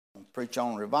preach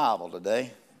on revival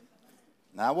today.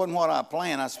 Now, it wasn't what I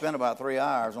planned. I spent about 3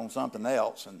 hours on something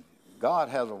else, and God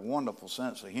has a wonderful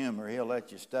sense of humor. He'll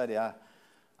let you study. I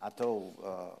told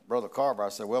Brother Carver, I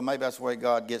said, well, maybe that's the way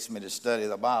God gets me to study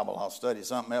the Bible. I'll study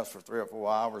something else for 3 or 4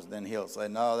 hours, then he'll say,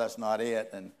 no, that's not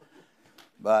it.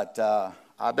 But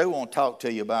I do want to talk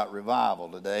to you about revival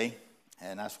today,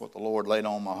 and that's what the Lord laid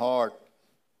on my heart.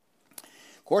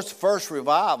 Of course, the first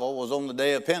revival was on the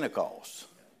day of Pentecost.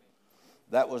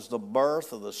 That was the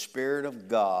birth of the Spirit of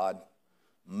God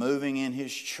moving in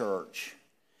His church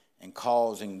and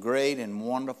causing great and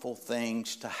wonderful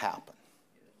things to happen.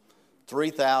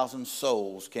 3,000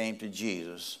 souls came to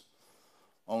Jesus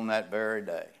on that very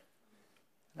day.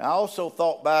 I also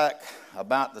thought back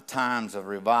about the times of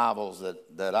revivals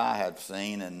that I had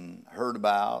seen and heard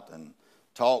about and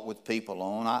talked with people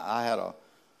on. I had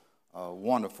a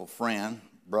wonderful friend,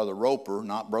 Brother Roper,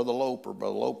 not Brother Loper.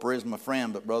 Brother Loper is my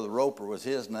friend, but Brother Roper was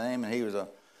his name, and he was a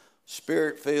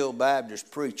Spirit-filled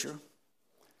Baptist preacher.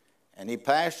 And he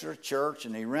pastored a church,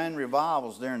 and he ran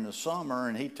revivals during the summer,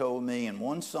 and he told me in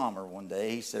one summer one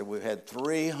day, he said, we've had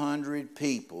 300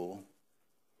 people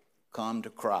come to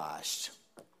Christ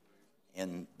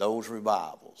in those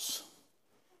revivals.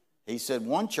 He said,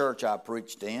 one church I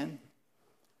preached in,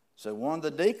 said one of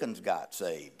the deacons got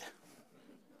saved.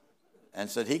 And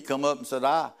said he come up and said,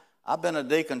 I've been a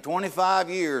deacon 25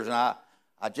 years, and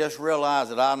I just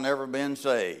realized that I've never been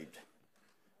saved.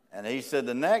 And he said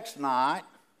the next night,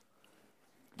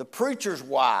 the preacher's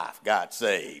wife got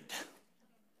saved.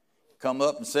 Come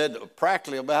up and said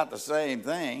practically about the same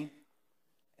thing.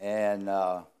 And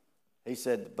he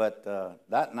said, but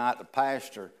that night the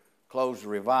pastor closed the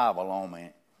revival on me.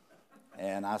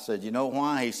 And I said, you know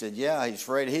why? He said, yeah, he's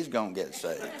afraid he's going to get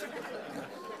saved.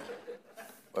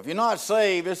 But if you're not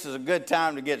saved, this is a good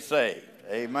time to get saved.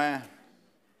 Amen.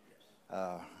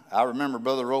 I remember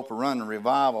Brother Roper running a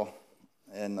revival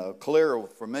in Calera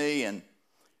for me, and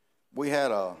we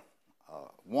had a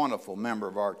wonderful member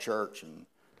of our church, and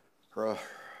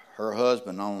her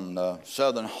husband owned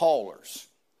Southern Haulers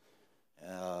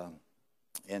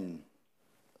in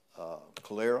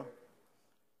Calera.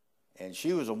 And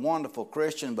she was a wonderful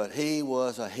Christian, but he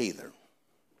was a heathen.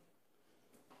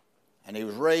 And he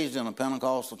was raised in a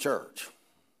Pentecostal church.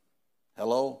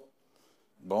 Hello?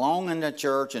 Belonging to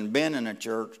church and being in a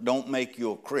church don't make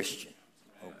you a Christian.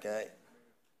 Okay?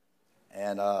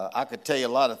 And I could tell you a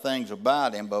lot of things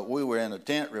about him, but we were in a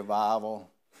tent revival,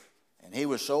 and he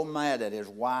was so mad that his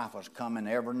wife was coming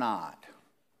every night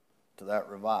to that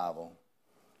revival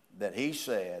that he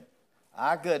said,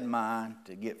 I couldn't mind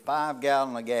to get 5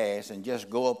 gallons of gas and just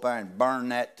go up there and burn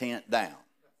that tent down.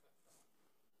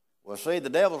 Well, see, the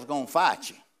devil's going to fight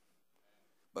you,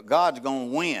 but God's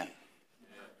going to win.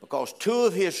 Because 2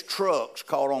 of his trucks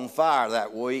caught on fire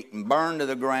that week and burned to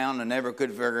the ground and never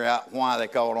could figure out why they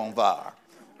caught on fire.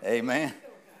 Amen.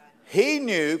 He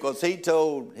knew because he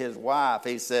told his wife,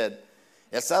 he said,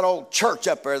 it's that old church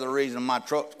up there the reason my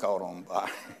truck's caught on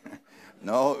fire.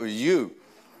 No, it was you.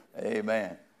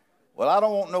 Amen. Well, I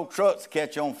don't want no trucks to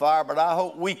catch on fire, but I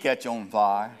hope we catch on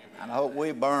fire. And I hope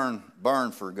we burn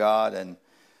for God. And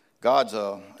God is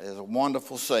a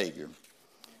wonderful Savior.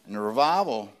 And the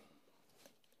revivals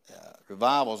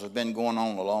have been going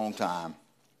on a long time.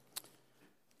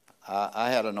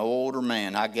 I had an older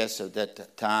man, I guess at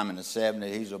that time in the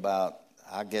 70s, he's about,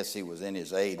 I guess he was in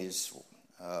his 80s.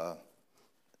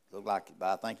 Looked like,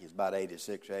 I think he's about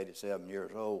 86, 87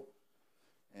 years old.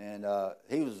 And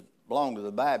he belonged to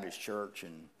the Baptist church,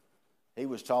 and he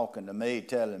was talking to me,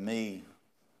 telling me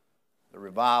the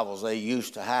revivals they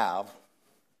used to have.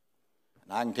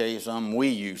 And I can tell you something we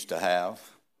used to have.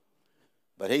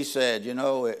 But he said, you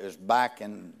know, it was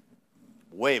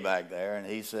way back there, and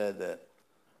he said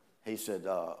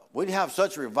we'd have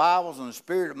such revivals and the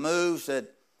Spirit moved, said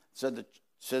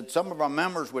some of our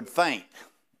members would faint.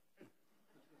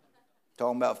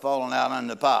 Talking about falling out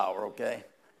under the power, okay?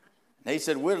 And he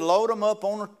said we'd load them up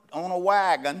on a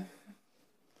wagon.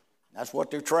 That's what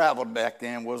they traveled back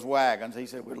then, was wagons. He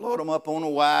said we'd load them up on a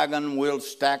wagon, we'll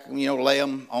stack them, lay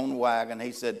them on the wagon.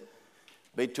 He said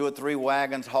be 2 or 3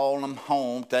 wagons hauling them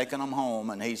home, taking them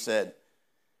home. And he said,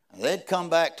 they'd come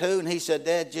back too, and he said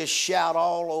they'd just shout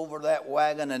all over that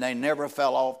wagon, and they never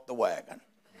fell off the wagon.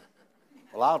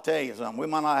 Well, I'll tell you something. We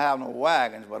might not have no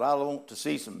wagons, but I want to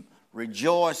see some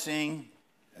rejoicing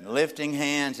and lifting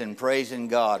hands and praising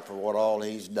God for what all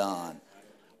He's done.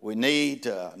 We need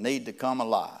to come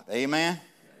alive. Amen?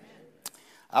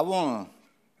 I want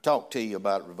to talk to you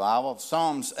about revival.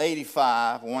 Psalms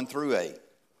 85, 1 through 8.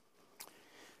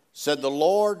 Said the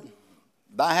Lord,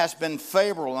 thou hast been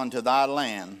favorable unto thy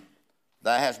land,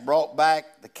 Thou hast brought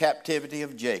back the captivity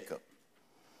of Jacob.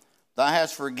 Thou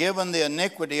hast forgiven the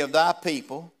iniquity of thy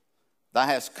people. Thou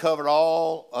hast covered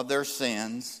all of their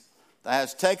sins. Thou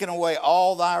hast taken away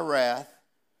all thy wrath.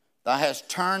 Thou hast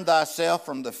turned thyself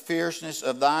from the fierceness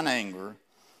of thine anger.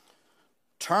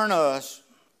 Turn us,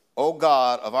 O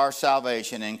God of our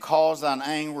salvation, and cause thine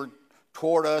anger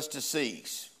toward us to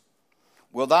cease.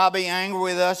 Will thou be angry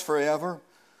with us forever?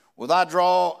 Will thou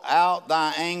draw out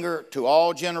thy anger to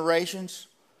all generations?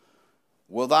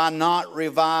 Will thou not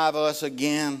revive us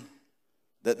again,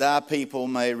 that thy people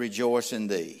may rejoice in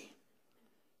thee?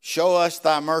 Show us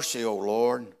thy mercy, O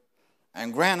Lord,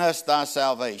 and grant us thy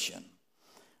salvation.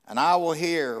 And I will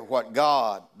hear what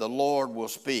God, the Lord, will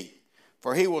speak.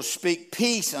 For he will speak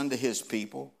peace unto his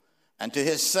people and to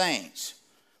his saints.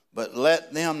 But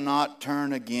let them not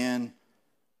turn again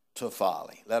to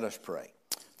folly. Let us pray.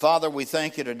 Father, we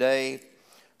thank you today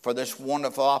for this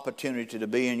wonderful opportunity to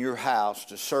be in your house,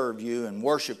 to serve you and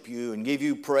worship you and give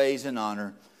you praise and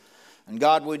honor. And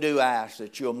God, we do ask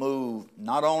that you'll move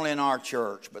not only in our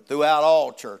church, but throughout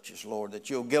all churches, Lord, that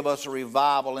you'll give us a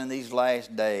revival in these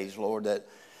last days, Lord,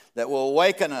 that will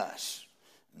awaken us,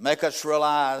 make us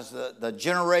realize the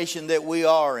generation that we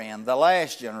are in, the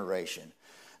last generation.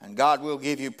 And God, we'll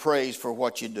give you praise for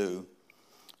what you do,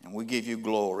 and we give you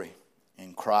glory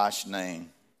in Christ's name.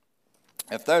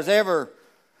 If there's ever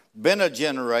been a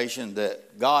generation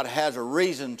that God has a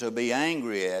reason to be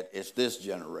angry at, it's this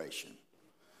generation.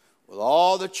 With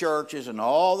all the churches and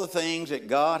all the things that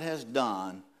God has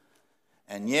done,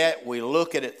 and yet we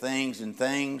look at things and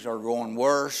things are going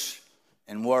worse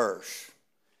and worse.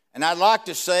 And I'd like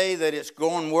to say that it's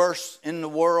going worse in the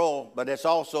world, but it's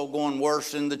also going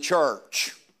worse in the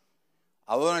church.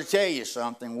 I want to tell you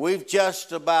something. We've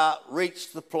just about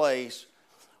reached the place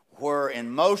where in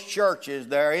most churches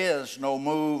there is no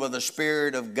move of the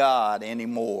Spirit of God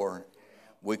anymore.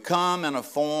 We come in a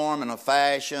form and a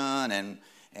fashion,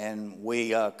 and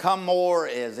we come more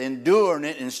as enduring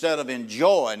it instead of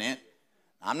enjoying it.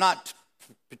 I'm not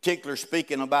particularly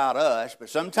speaking about us, but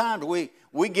sometimes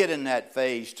we get in that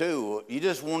phase too. You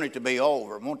just want it to be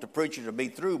over. Want the preacher to be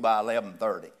through by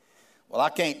 11:30. Well, I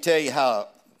can't tell you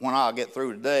when I'll get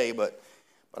through today, but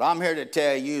I'm here to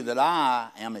tell you that I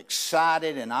am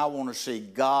excited and I want to see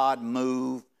God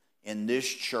move in this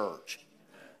church.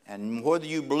 And whether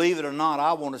you believe it or not,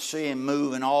 I want to see him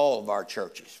move in all of our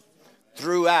churches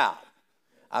throughout.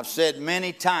 I've said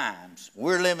many times,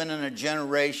 we're living in a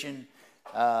generation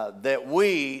that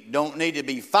we don't need to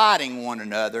be fighting one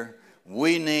another.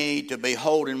 We need to be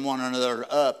holding one another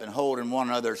up and holding one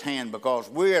another's hand, because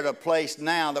we're at a place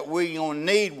now that we're going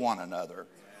to need one another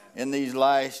in these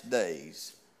last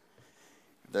days.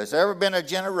 If there's ever been a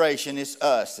generation, it's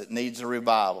us that needs a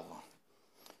revival.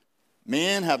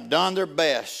 Men have done their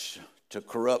best to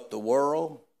corrupt the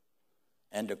world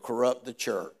and to corrupt the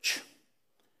church.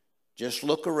 Just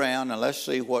look around and let's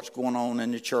see what's going on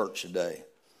in the church today.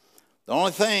 The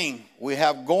only thing we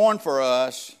have going for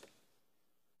us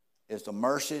is the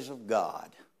mercies of God.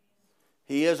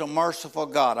 He is a merciful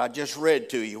God. I just read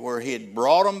to you where he had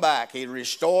brought them back. He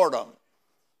restored them.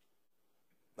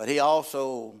 But he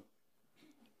also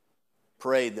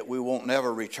prayed that we won't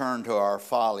never return to our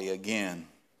folly again.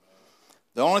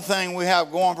 The only thing we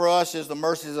have going for us is the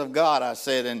mercies of God, I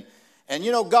said. And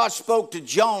you know, God spoke to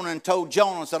Jonah and told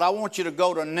Jonah and said, I want you to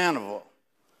go to Nineveh.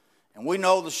 And we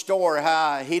know the story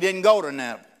how he didn't go to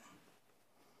Nineveh.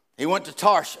 He went to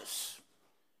Tarshish.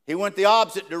 He went the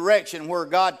opposite direction where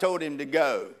God told him to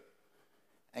go.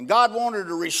 And God wanted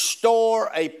to restore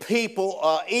a people,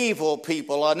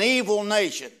 an evil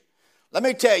nation. Let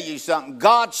me tell you something.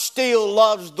 God still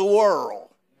loves the world.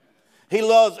 He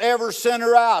loves every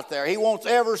sinner out there. He wants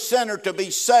every sinner to be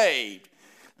saved.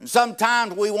 And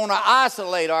sometimes we want to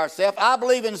isolate ourselves. I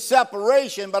believe in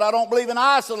separation, but I don't believe in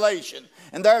isolation.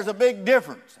 And there's a big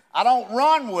difference. I don't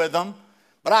run with them,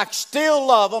 but I still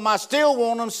love them. I still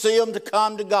want them to see them to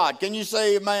come to God. Can you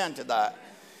say amen to that?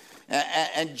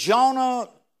 And Jonah,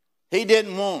 he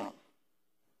didn't want them.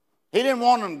 He didn't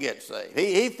want them to get saved.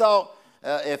 He thought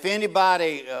if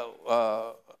anybody,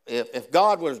 if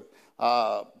God was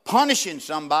punishing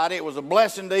somebody, it was a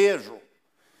blessing to Israel.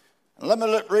 And let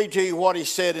me read to you what he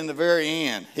said in the very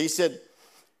end. He said,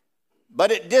 but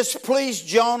it displeased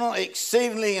Jonah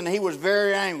exceedingly, and he was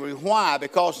very angry. Why?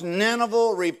 Because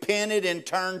Nineveh repented and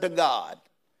turned to God.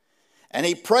 And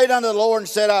he prayed unto the Lord and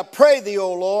said, I pray thee,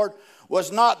 O Lord,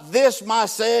 was not this my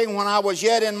saying when I was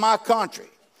yet in my country?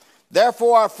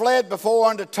 Therefore I fled before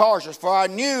unto Tarshish, for I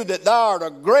knew that thou art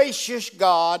a gracious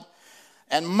God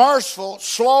and merciful,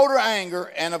 slow to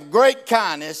anger, and of great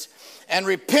kindness, and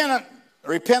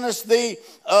repentest thee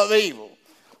of evil.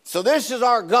 So this is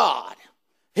our God.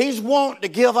 He's wanting to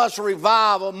give us a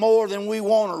revival more than we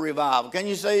want a revival. Can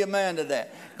you say amen to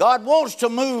that? God wants to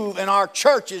move in our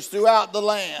churches throughout the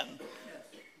land.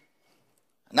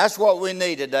 And that's what we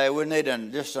need today. We need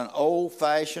just an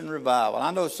old-fashioned revival.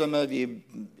 I know some of you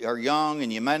are young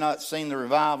and you may not have seen the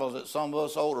revivals that some of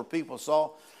us older people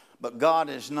saw, but God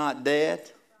is not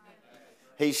dead.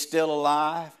 He's still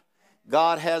alive.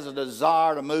 God has a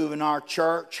desire to move in our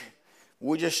church.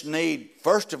 We just need,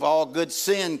 first of all, good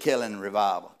sin-killing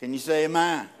revival. Can you say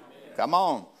amen? Come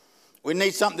on. We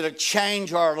need something to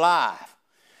change our life.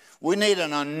 We need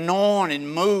an anointing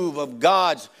move of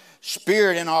God's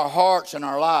Spirit in our hearts and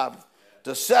our lives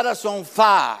to set us on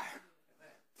fire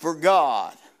for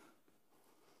God.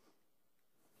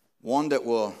 One that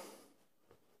will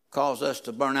cause us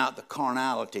to burn out the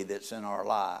carnality that's in our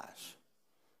lives.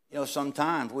 You know,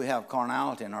 sometimes we have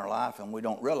carnality in our life and we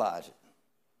don't realize it.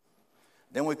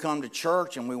 Then we come to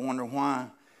church and we wonder why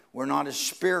we're not as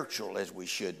spiritual as we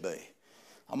should be.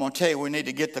 I'm going to tell you, we need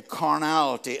to get the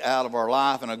carnality out of our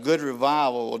life, and a good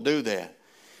revival will do that.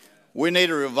 We need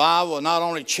a revival to not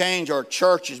only change our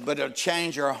churches, but it'll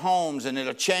change our homes and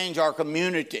it'll change our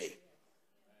community.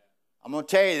 I'm going to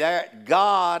tell you that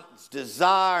God's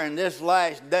desire in this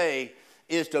last day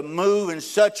is to move in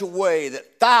such a way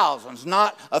that thousands,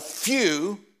 not a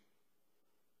few.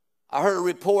 I heard a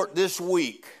report this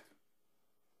week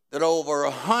that over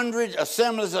 100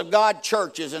 Assemblies of God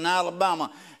churches in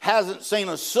Alabama hasn't seen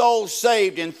a soul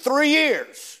saved in 3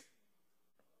 years.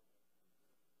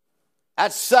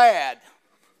 That's sad.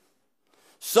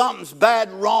 Something's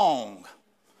bad wrong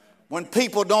when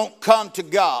people don't come to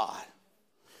God.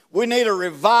 We need a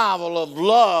revival of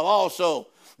love also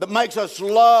that makes us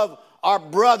love our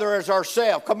brother as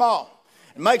ourselves. Come on.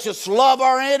 It makes us love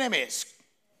our enemies.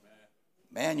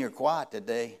 Man, you're quiet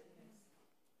today.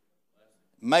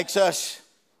 Makes us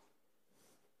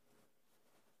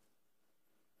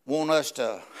want us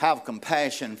to have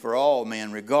compassion for all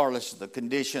men, regardless of the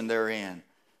condition they're in.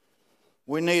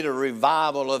 We need a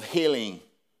revival of healing.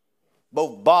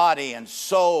 Both body and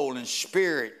soul and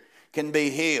spirit can be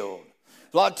healed.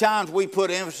 A lot of times we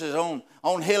put emphasis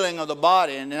on healing of the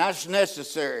body, and that's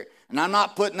necessary. And I'm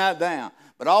not putting that down.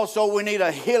 But also we need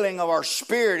a healing of our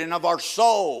spirit and of our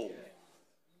soul.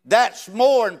 That's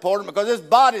more important because this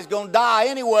body's going to die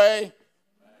anyway.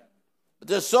 But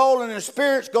the soul and the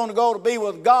spirit's going to go to be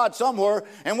with God somewhere.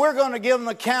 And we're going to give an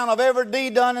account of every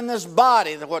deed done in this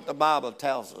body. That's what the Bible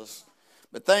tells us.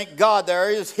 But thank God there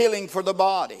is healing for the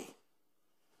body.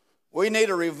 We need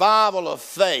a revival of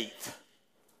faith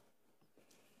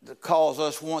to cause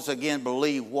us once again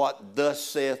believe what thus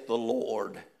saith the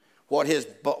Lord. What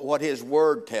his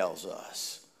word tells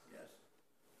us.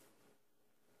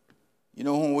 You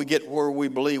know, when we get where we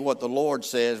believe what the Lord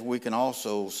says, we can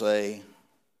also say,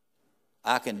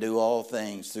 I can do all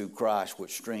things through Christ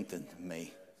which strengthened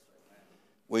me.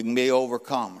 We can be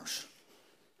overcomers.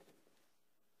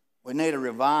 We need a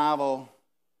revival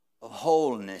of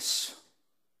holiness.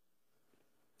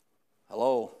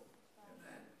 Hello?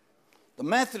 The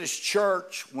Methodist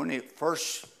Church, when it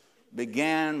first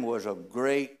began, was a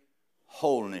great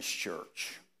holiness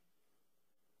church.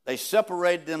 They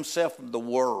separated themselves from the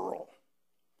world.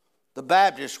 The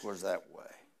Baptist was that way.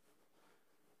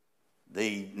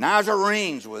 The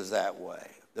Nazarenes was that way.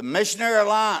 The Missionary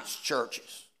Alliance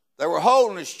churches, they were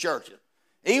holiness churches.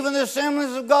 Even the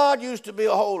Assemblies of God used to be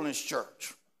a holiness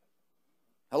church.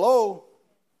 Hello?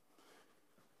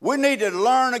 We need to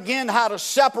learn again how to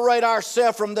separate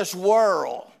ourselves from this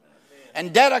world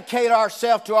and dedicate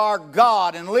ourselves to our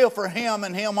God and live for Him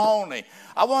and Him only.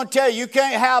 I want to tell you, you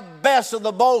can't have best of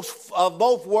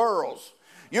both worlds.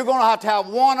 You're going to have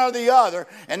one or the other,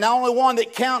 and the only one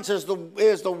that counts is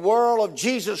the world of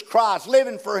Jesus Christ,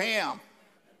 living for Him. Amen.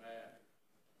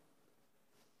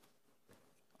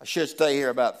 I should stay here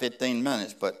about 15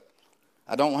 minutes, but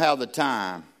I don't have the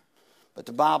time. But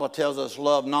the Bible tells us,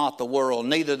 love not the world,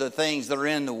 neither the things that are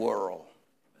in the world.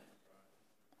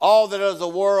 All that is the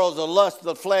world is the lust of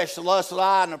the flesh, the lust of the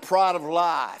eye, and the pride of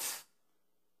life.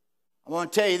 I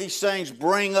want to tell you, these things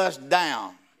bring us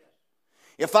down.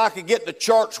 If I could get the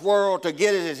church world to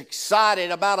get as excited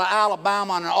about an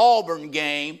Alabama and an Auburn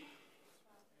game,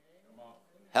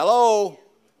 hello,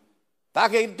 if I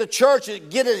could get the church to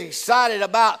get as excited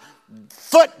about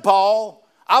football,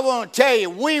 I want to tell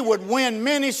you, we would win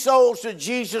many souls to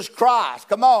Jesus Christ.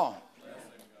 Come on.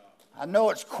 I know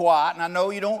it's quiet, and I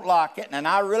know you don't like it, and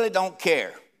I really don't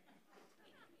care.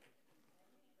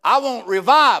 I want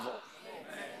revival.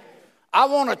 I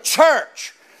want a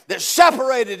church that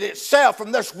separated itself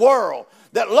from this world,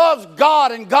 that loves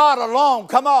God and God alone.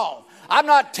 Come on. I'm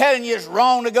not telling you it's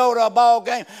wrong to go to a ball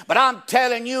game, but I'm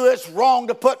telling you it's wrong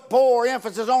to put more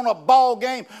emphasis on a ball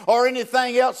game or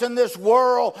anything else in this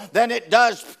world than it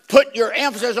does put your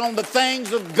emphasis on the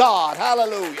things of God.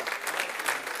 Hallelujah.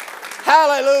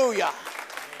 Hallelujah.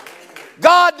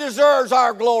 God deserves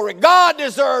our glory. God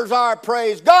deserves our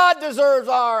praise. God deserves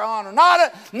our honor.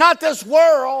 Not this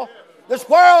world. This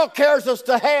world carries us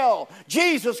to hell.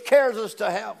 Jesus carries us to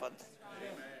heaven.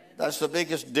 That's the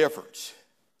biggest difference.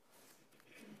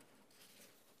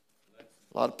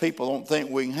 A lot of people don't think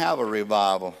we can have a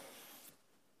revival.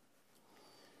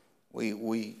 We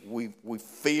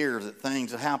fear that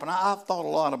things will happen. I've thought a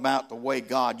lot about the way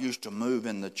God used to move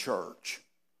in the church.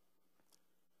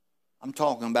 I'm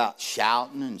talking about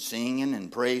shouting and singing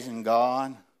and praising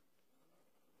God.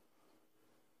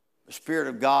 The Spirit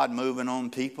of God moving on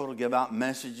people to give out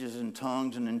messages in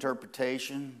tongues and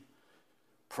interpretation.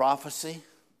 Prophecy.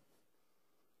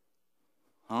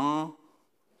 Huh?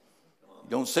 You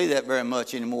don't see that very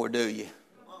much anymore, do you?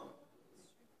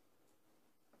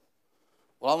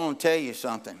 Well, I want to tell you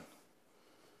something.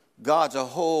 God's a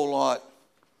whole lot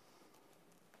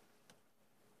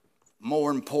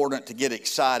more important to get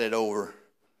excited over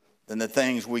than the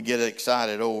things we get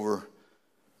excited over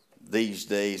these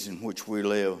days in which we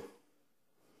live.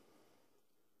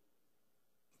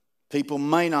 People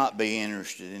may not be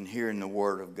interested in hearing the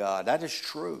Word of God. That is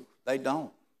true. They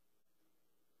don't.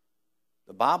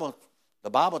 The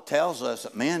Bible tells us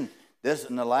that men, this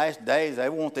in the last days, they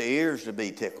want the ears to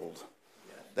be tickled.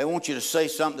 They want you to say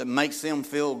something that makes them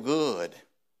feel good.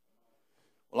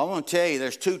 Well, I want to tell you,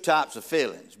 there's two types of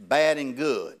feelings, bad and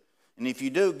good. And if you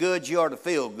do good, you ought to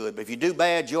feel good. But if you do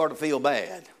bad, you ought to feel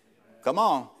bad. Come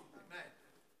on.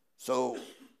 So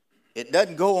it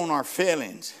doesn't go on our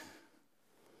feelings.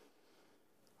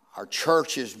 Our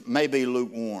churches may be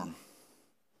lukewarm.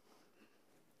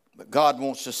 But God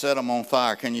wants to set them on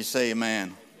fire. Can you say amen?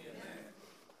 Amen.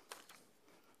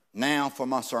 Now for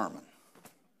my sermon.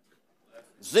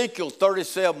 Ezekiel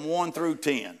 37, 1 through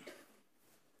 10.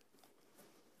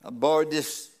 I borrowed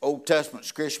this Old Testament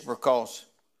scripture because,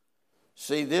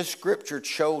 see, this scripture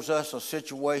shows us a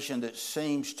situation that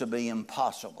seems to be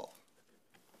impossible.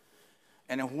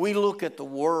 And if we look at the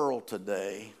world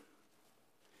today,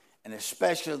 and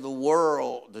especially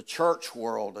the church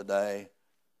world today,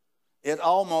 it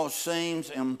almost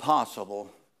seems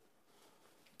impossible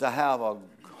to have a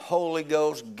Holy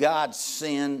Ghost,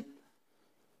 God-sent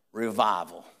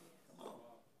revival.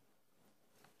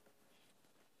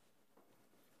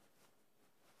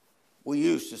 We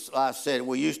used to, like I said,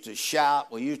 we used to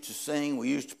shout, we used to sing, we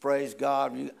used to praise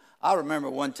God. I remember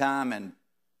one time in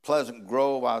Pleasant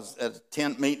Grove, I was at a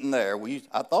tent meeting there.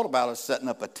 I thought about us setting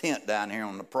up a tent down here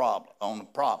on the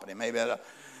property. Maybe that'll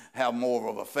have more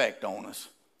of an effect on us.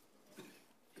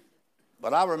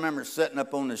 But I remember sitting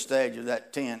up on the stage of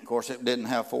that tent. Of course, it didn't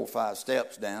have 4 or 5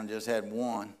 steps down, just had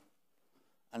one.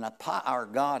 And the power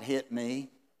of God hit me,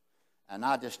 and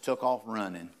I just took off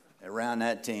running around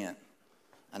that tent.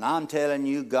 And I'm telling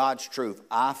you God's truth,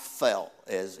 I felt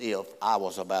as if I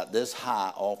was about this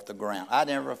high off the ground. I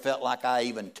never felt like I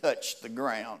even touched the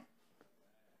ground.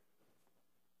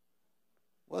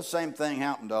 Well, the same thing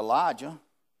happened to Elijah.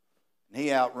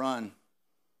 He outrun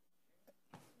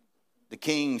the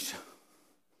king's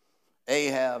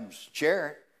Ahab's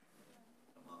chariot.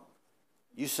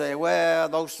 You say, well,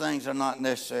 those things are not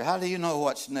necessary. How do you know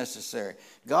what's necessary?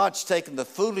 God's taken the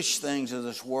foolish things of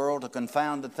this world to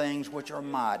confound the things which are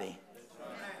mighty.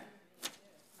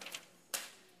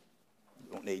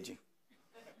 Don't need you.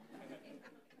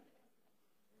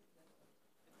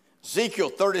 Ezekiel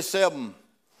 37,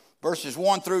 verses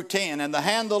 1 through 10. And the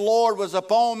hand of the Lord was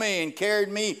upon me and carried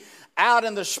me out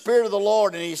in the spirit of the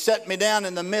Lord. And he set me down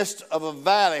in the midst of a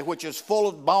valley which is full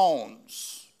of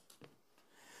bones.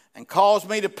 And caused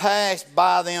me to pass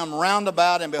by them round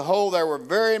about, and behold, there were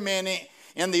very many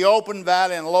in the open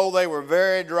valley, and lo, they were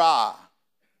very dry.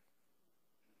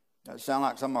 That sound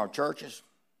like some of our churches.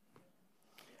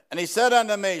 And he said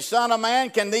unto me, Son of man,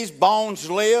 can these bones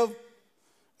live? And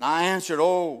I answered,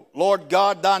 O Lord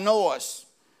God, thou knowest.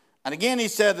 And again he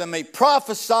said to me,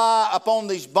 Prophesy upon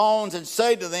these bones, and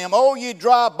say to them, O ye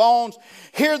dry bones,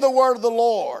 hear the word of the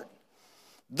Lord.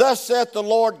 Thus saith the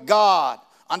Lord God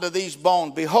unto these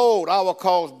bones, Behold, I will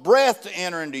cause breath to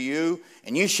enter into you,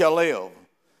 and you shall live.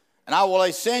 And I will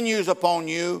lay sinews upon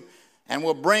you, and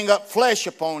will bring up flesh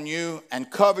upon you, and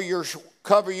cover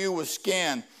you with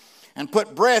skin, and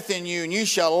put breath in you, and you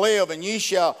shall live, and ye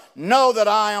shall know that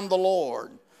I am the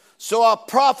Lord. So I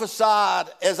prophesied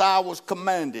as I was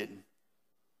commanded.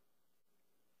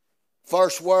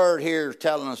 First word here is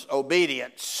telling us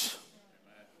obedience.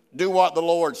 Do what the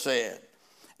Lord said.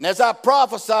 And as I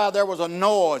prophesied, there was a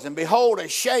noise, and behold, a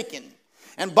shaking,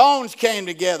 and bones came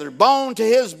together, bone to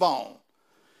his bone.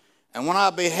 And when I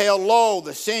beheld, lo,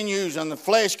 the sinews and the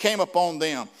flesh came upon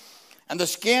them, and the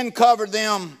skin covered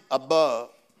them above,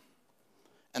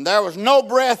 and there was no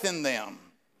breath in them.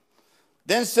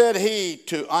 Then said he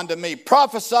unto me,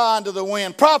 prophesy unto the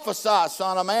wind, prophesy,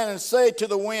 son of man, and say to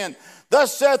the wind,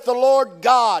 thus saith the Lord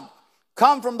God,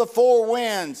 come from the four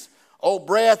winds, O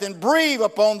breath, and breathe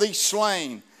upon these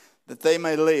slain, that they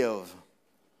may live.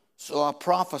 So I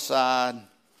prophesied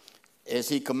as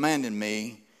he commanded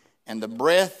me, and the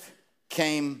breath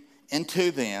came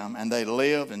into them, and they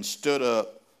lived and stood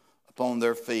up upon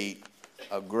their feet,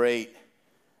 a great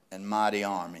and mighty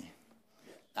army.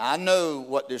 Now, I know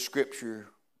what this scripture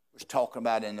was talking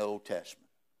about in the Old Testament.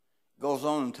 It goes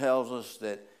on and tells us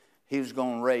that he was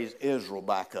going to raise Israel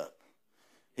back up.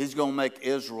 He's going to make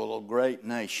Israel a great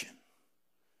nation.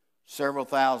 Several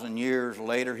thousand years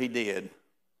later, he did.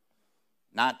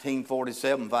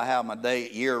 1947, if I have my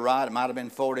year right, it might have been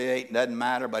 48, it doesn't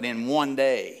matter, but in one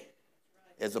day,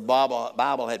 as the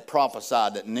Bible had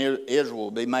prophesied that Israel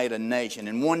would be made a nation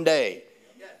in one day.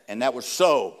 And that was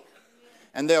so.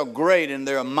 And they're great and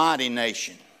they're a mighty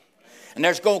nation. And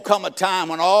there's going to come a time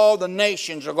when all the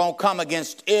nations are going to come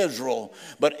against Israel.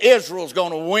 But Israel's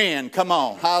going to win. Come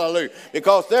on. Hallelujah.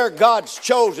 Because they're God's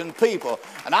chosen people.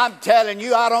 And I'm telling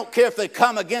you, I don't care if they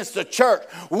come against the church.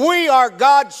 We are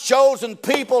God's chosen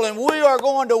people, and we are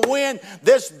going to win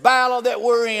this battle that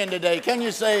we're in today. Can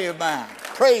you say amen?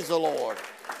 Praise the Lord.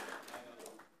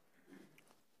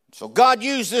 So God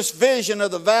used this vision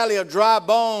of the valley of dry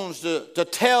bones to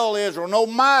tell Israel, no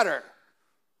matter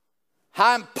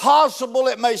how impossible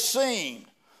it may seem,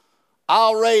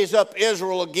 I'll raise up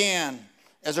Israel again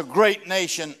as a great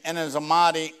nation and as a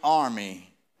mighty army.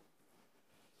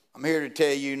 I'm here to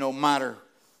tell you, no matter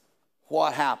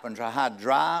what happens, or how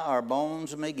dry our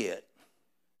bones may get,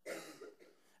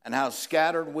 and how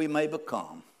scattered we may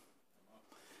become,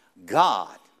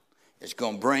 God is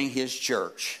going to bring his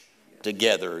church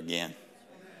together again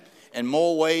in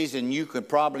more ways than you could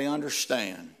probably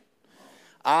understand.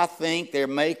 I think there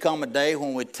may come a day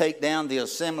when we take down the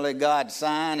Assembly of God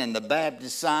sign and the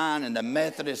Baptist sign and the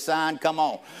Methodist sign, come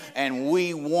on, and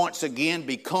we once again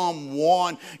become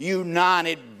one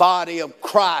united body of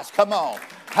Christ. Come on.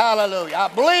 Hallelujah. I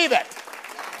believe it.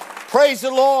 Praise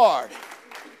the Lord.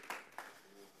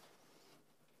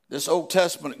 This Old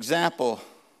Testament example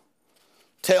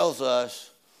tells us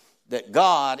that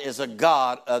God is a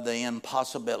God of the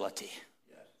impossibility.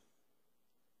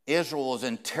 Israel was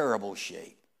in terrible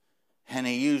shape, and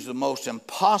he used the most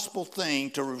impossible thing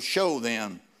to show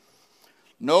them.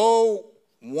 No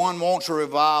one wants a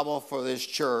revival for this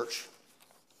church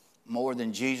more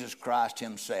than Jesus Christ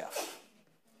himself.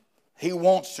 He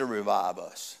wants to revive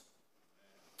us.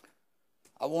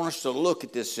 I want us to look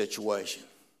at this situation.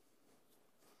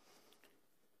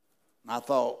 I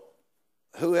thought,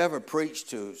 whoever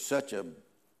preached to such a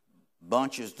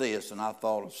bunch as this, and I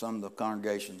thought of some of the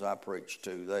congregations I preached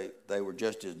to, they were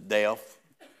just as deaf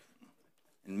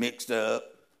and mixed up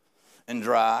and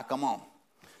dry. Come on.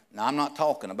 Now, I'm not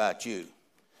talking about you.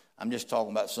 I'm just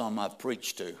talking about some I've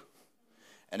preached to.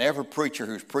 And every preacher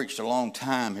who's preached a long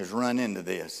time has run into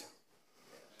this.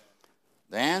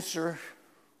 The answer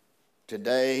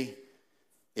today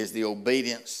is the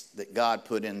obedience that God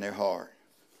put in their heart.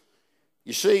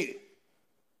 You see,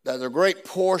 there's a great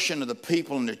portion of the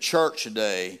people in the church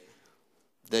today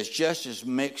that's just as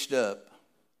mixed up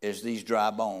as these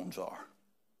dry bones are.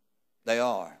 They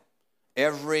are.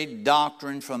 Every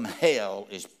doctrine from hell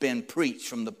has been preached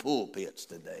from the pulpits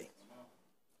today.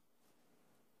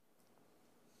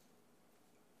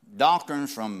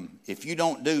 Doctrines from, if you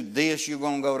don't do this, you're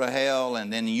going to go to hell,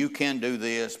 and then you can do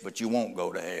this, but you won't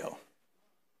go to hell.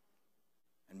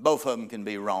 And both of them can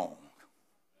be wrong.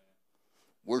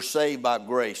 We're saved by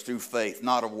grace through faith,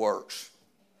 not of works,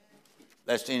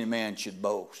 lest any man should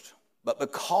boast. But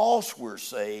because we're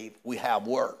saved, we have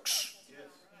works.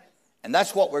 And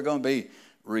that's what we're going to be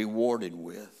rewarded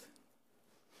with.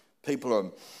 People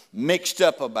are mixed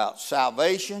up about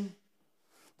salvation.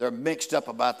 They're mixed up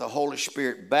about the Holy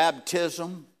Spirit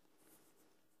baptism.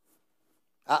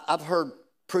 I've heard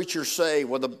preachers say,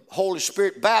 well, the Holy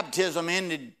Spirit baptism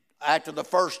ended after the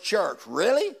first church.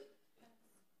 Really?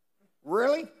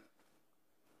 Really?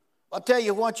 I'll tell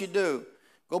you what you do.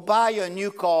 Go buy you a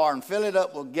new car and fill it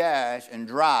up with gas and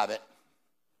drive it.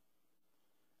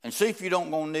 And see if you don't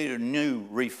going to need a new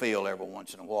refill every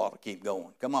once in a while to keep going.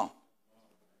 Come on.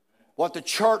 What the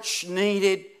church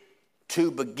needed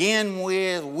to begin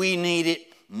with, we need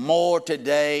it more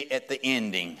today at the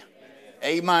ending.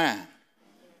 Amen.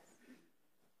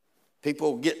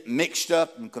 People get mixed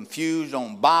up and confused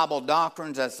on Bible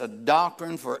doctrines. That's a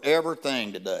doctrine for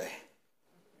everything today.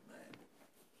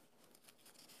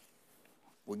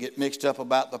 We get mixed up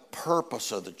about the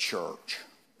purpose of the church.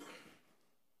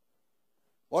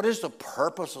 What is the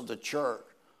purpose of the church?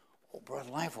 Well,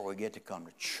 Brother Langford, we get to come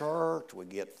to church. We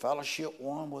get fellowship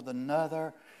one with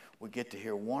another. We get to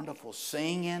hear wonderful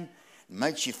singing. It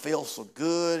makes you feel so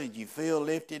good and you feel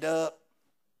lifted up.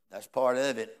 That's part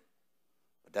of it.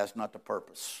 But that's not the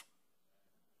purpose.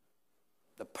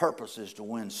 The purpose is to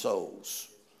win souls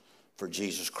for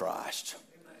Jesus Christ.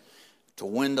 To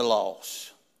win the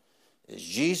lost. As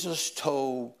Jesus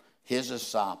told his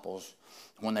disciples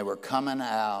when they were coming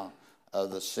out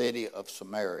of the city of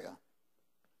Sychar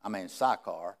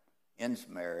in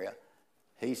Samaria,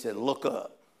 he said, look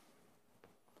up.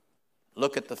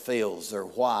 Look at the fields. They're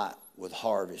white with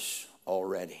harvest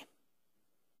already.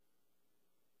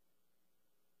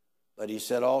 But he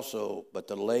said also, but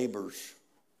the labors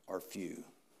are few.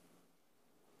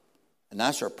 And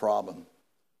that's our problem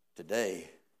today.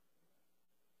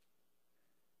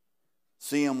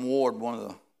 C.M. Ward, one of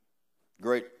the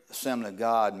great Assembly of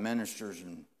God ministers,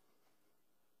 and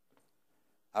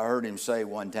I heard him say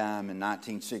one time in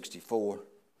 1964,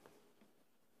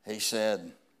 he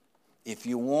said, if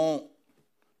you want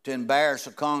to embarrass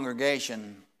a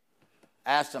congregation,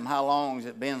 ask them how long has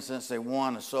it been since they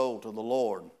won a soul to the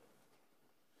Lord.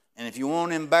 And if you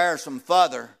want to embarrass them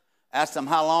further, ask them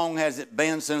how long has it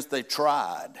been since they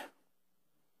tried.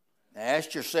 Now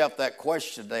ask yourself that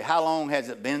question today. How long has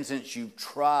it been since you've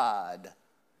tried?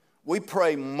 We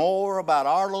pray more about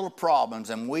our little problems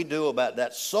than we do about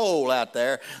that soul out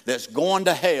there that's going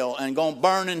to hell and going to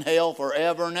burn in hell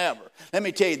forever and ever. Let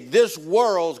me tell you, this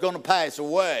world's going to pass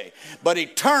away, but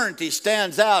eternity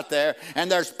stands out there,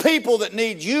 and there's people that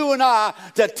need you and I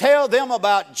to tell them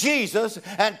about Jesus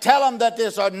and tell them that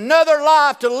there's another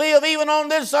life to live even on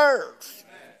this earth.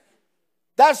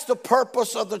 That's the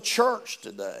purpose of the church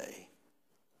today.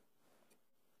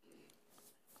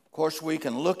 Of course, we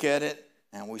can look at it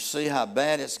and we see how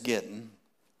bad it's getting.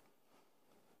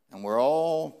 And we're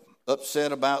all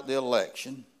upset about the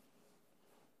election.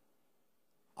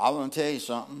 I want to tell you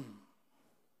something.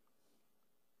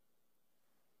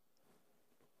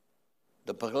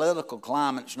 The political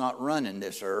climate's not running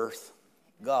this earth.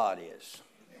 God is.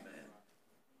 Amen.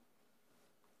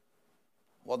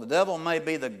 Well, the devil may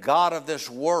be the god of this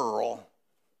world.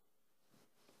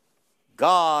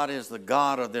 God is the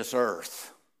God of this earth.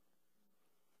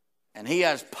 And he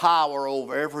has power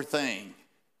over everything.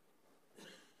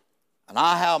 And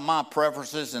I have my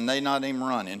preferences and they're not even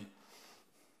running.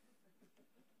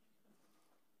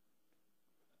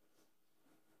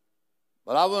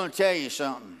 But I want to tell you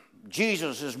something.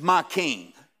 Jesus is my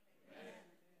king.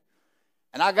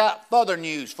 And I got further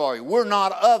news for you. We're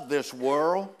not of this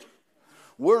world.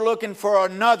 We're looking for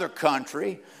another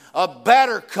country, a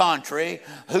better country,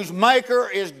 whose maker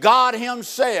is God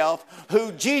himself,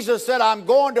 who Jesus said, I'm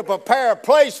going to prepare a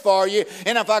place for you,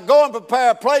 and if I go and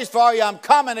prepare a place for you, I'm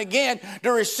coming again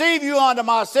to receive you unto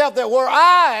myself, that where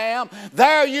I am,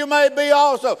 there you may be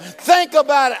also. Think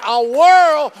about it, a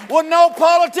world with no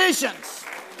politicians.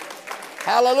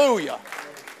 Hallelujah.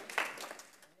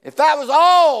 If that was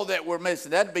all that we're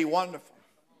missing, that'd be wonderful.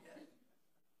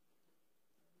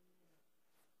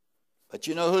 But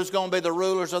you know who's going to be the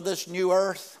rulers of this new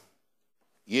earth?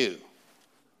 You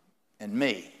and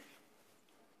me.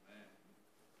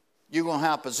 You're going to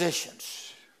have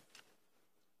positions.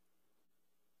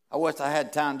 I wish I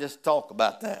had time just to talk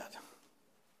about that.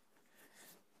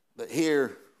 But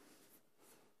here,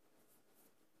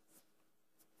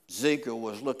 Ezekiel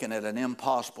was looking at an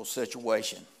impossible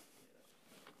situation.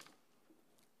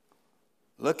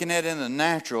 Looking at it in the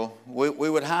natural, we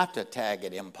would have to tag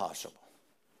it impossible.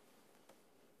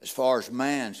 As far as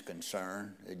man's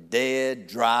concerned, dead,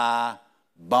 dry,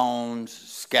 bones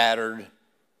scattered.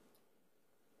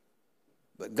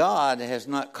 But God has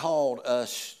not called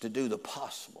us to do the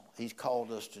possible. He's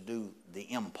called us to do the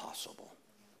impossible.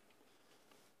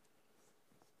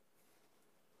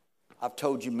 I've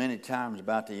told you many times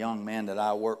about the young man that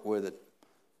I worked with at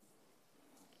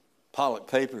Pollock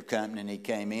Paper Company, and he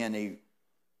came in.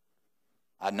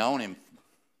 I'd known him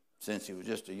since he was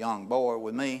just a young boy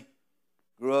with me.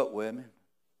 Grew up with me.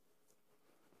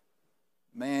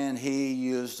 Man, he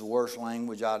used the worst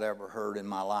language I'd ever heard in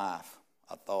my life,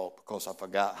 I thought, because I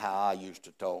forgot how I used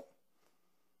to talk.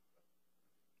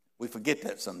 We forget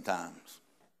that sometimes.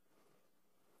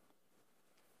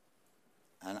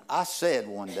 And I said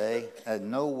one day, there's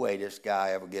no way this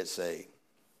guy ever gets saved.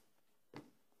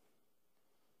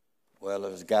 Well, there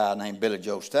was a guy named Billy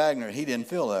Joe Stagner. He didn't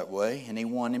feel that way, and he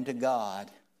won him to God.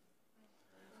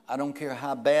 I don't care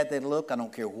how bad they look. I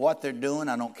don't care what they're doing.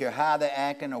 I don't care how they're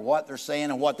acting or what they're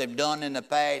saying or what they've done in the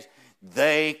past.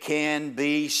 They can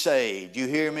be saved. You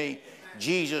hear me?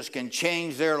 Jesus can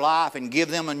change their life and give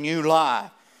them a new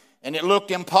life. And it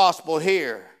looked impossible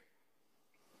here.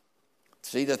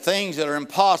 See, the things that are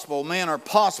impossible, men, are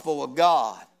possible with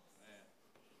God.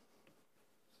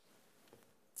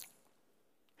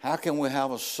 How can we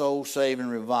have a soul-saving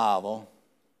revival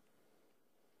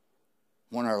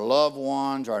when our loved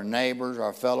ones, our neighbors,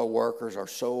 our fellow workers are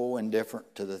so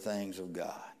indifferent to the things of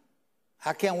God?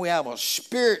 How can we have a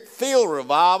spirit-filled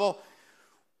revival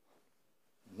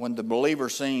when the believer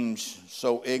seems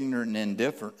so ignorant and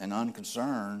indifferent and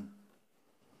unconcerned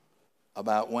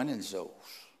about winning souls?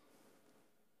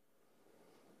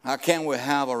 How can we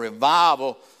have a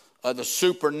revival of the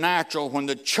supernatural when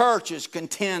the church is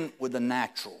content with the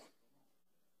natural?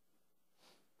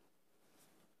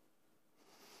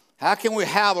 How can we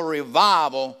have a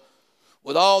revival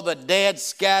with all the dead,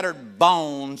 scattered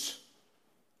bones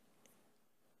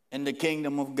in the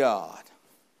kingdom of God?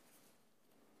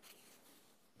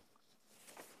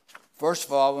 First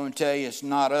of all, I'm going to tell you, it's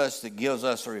not us that gives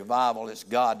us a revival. It's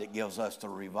God that gives us the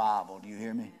revival. Do you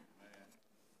hear me?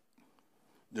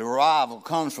 The revival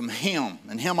comes from Him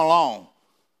and Him alone.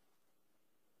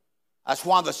 That's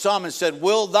why the psalmist said,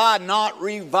 will Thou not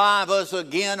revive us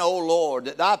again, O Lord,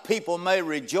 that Thy people may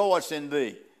rejoice in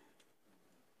Thee?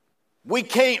 We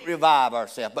can't revive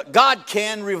ourselves, but God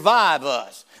can revive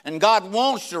us. And God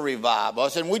wants to revive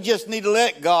us, and we just need to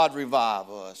let God revive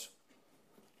us.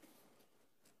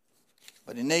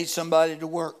 But He needs somebody to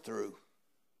work through.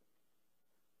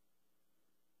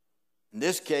 In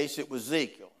this case, it was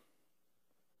Ezekiel.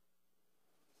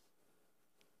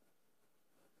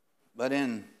 But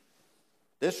in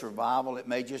this revival, it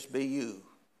may just be you.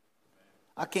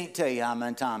 I can't tell you how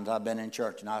many times I've been in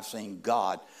church and I've seen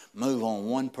God move on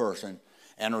one person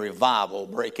and a revival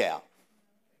break out.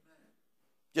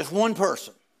 Just one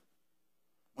person.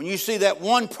 When you see that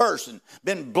one person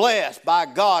been blessed by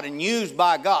God and used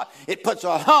by God, it puts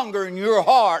a hunger in your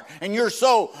heart and your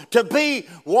soul to be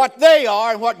what they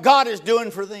are and what God is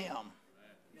doing for them.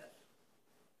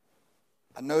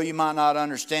 I know you might not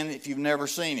understand it if you've never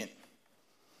seen it.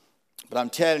 But I'm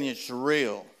telling you, it's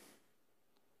real.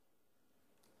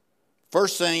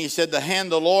 First thing he said, the hand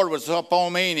of the Lord was up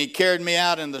on me and He carried me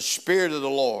out in the Spirit of the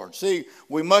Lord. See,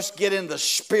 we must get in the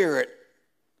Spirit.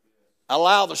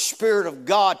 Allow the Spirit of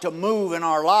God to move in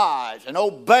our lives and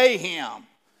obey Him.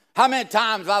 How many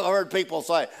times I've heard people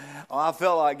say, oh, I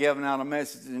felt like giving out a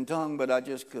message in tongue, but I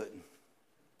just couldn't.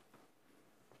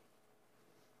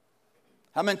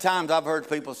 How many times I've heard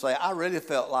people say, I really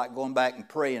felt like going back and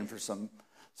praying for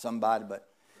somebody, but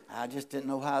I just didn't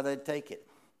know how they'd take it.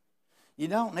 You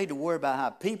don't need to worry about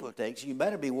how people take it. You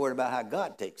better be worried about how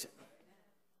God takes it.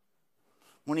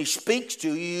 When He speaks to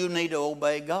you, you need to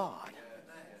obey God.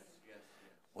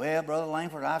 Well, Brother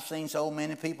Langford, I've seen so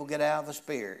many people get out of the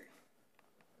Spirit.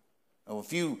 Well,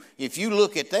 if you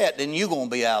look at that, then you're going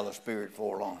to be out of the Spirit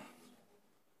for long.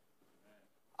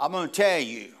 I'm going to tell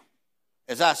you,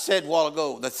 as I said a while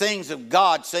ago, the things of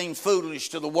God seem foolish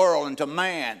to the world and to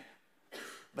man,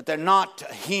 but they're not to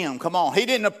Him. Come on. He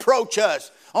didn't approach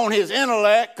us on His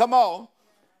intellect. Come on.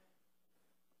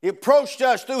 He approached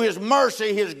us through His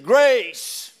mercy, His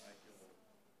grace.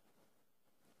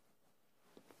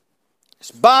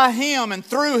 It's by Him and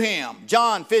through Him.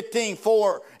 John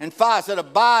 15:4-5 said,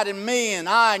 abide in me and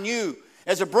I in you.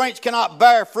 As a branch cannot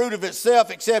bear fruit of itself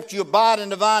except you abide in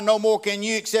the vine, no more can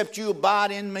you except you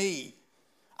abide in me.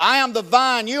 I am the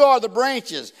vine, you are the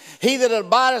branches. He that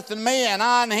abideth in me and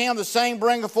I in him, the same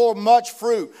bringeth forth much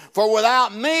fruit. For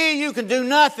without me you can do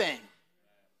nothing.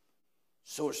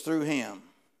 So it's through Him.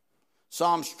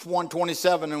 Psalms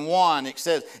 127:1, it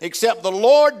says, except the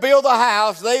Lord build the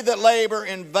house, they that labor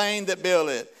in vain that build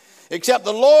it. Except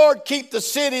the Lord keep the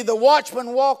city, the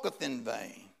watchman walketh in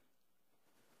vain.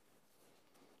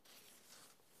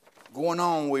 Going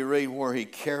on, we read where He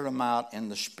carried them out in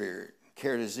the Spirit.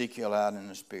 Carried Ezekiel out in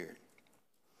the Spirit.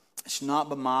 It's not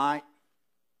by might.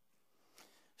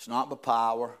 It's not by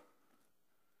power.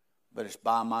 But it's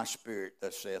by my Spirit,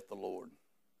 thus saith the Lord.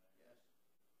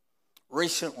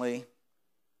 Recently,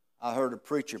 I heard a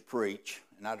preacher preach,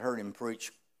 and I'd heard him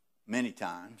preach many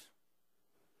times.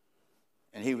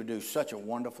 And he would do such a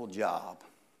wonderful job.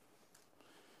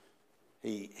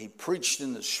 He preached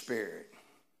in the Spirit.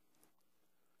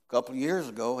 A couple of years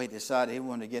ago, he decided he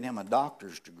wanted to get him a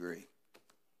doctor's degree.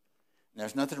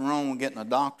 There's nothing wrong with getting a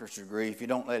doctor's degree if you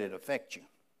don't let it affect you.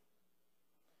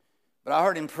 But I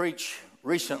heard him preach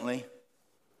recently,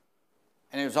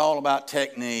 and it was all about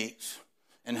techniques.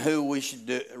 and who we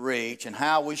should reach and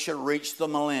how we should reach the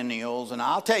millennials. And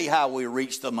I'll tell you how we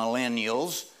reach the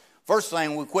millennials. First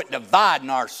thing, we quit dividing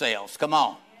ourselves. Come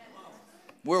on.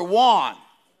 We're one.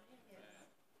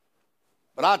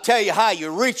 But I'll tell you how you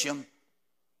reach them.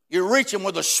 You reach them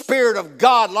with the Spirit of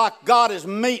God like God has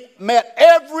met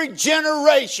every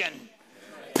generation.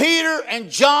 Peter and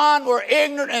John were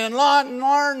ignorant and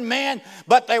unlearned men,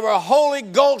 but they were Holy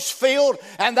Ghost filled,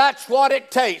 and that's what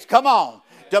it takes. Come on.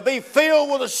 To be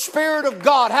filled with the Spirit of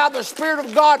God. Have the Spirit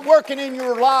of God working in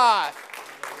your life.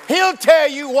 He'll tell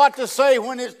you what to say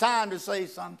when it's time to say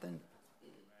something.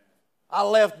 I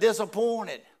left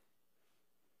disappointed.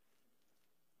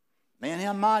 Me and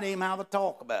him might even have a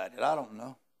talk about it. I don't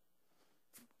know.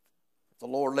 If the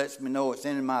Lord lets me know it's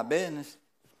in my business.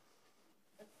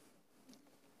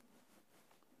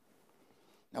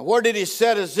 Now, where did he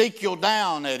set Ezekiel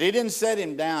down at? He didn't set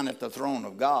him down at the throne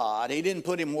of God. He didn't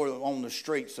put him on the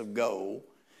streets of gold.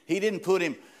 He didn't put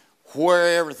him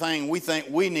where everything we think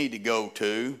we need to go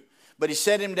to. But he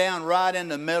set him down right in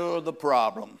the middle of the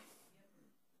problem.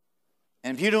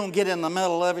 And if you don't get in the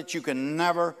middle of it, you can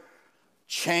never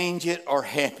change it or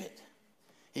help it.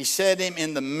 He set him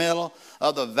in the middle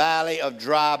of the valley of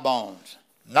dry bones.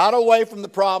 Not away from the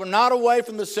problem, not away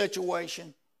from the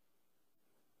situation,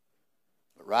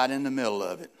 but right in the middle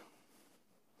of it.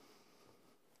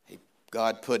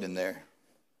 God put him there.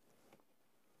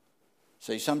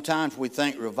 See, sometimes we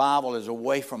think revival is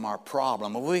away from our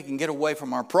problem. If we can get away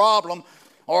from our problem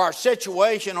or our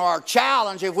situation or our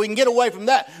challenge, if we can get away from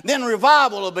that, then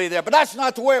revival will be there. But that's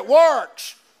not the way it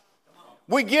works.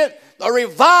 We get a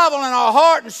revival in our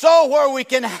heart and soul where we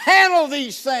can handle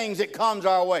these things that comes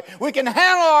our way. We can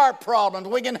handle our problems.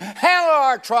 We can handle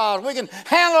our trials. We can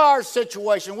handle our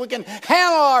situation. We can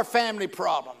handle our family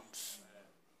problems.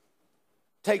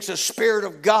 It takes the Spirit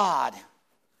of God.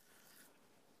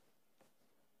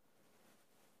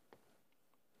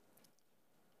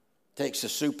 It takes the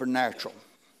supernatural.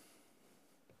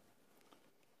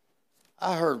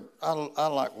 I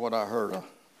like what I heard.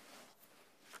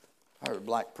 I heard a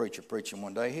black preacher preaching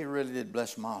one day. He really did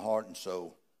bless my heart and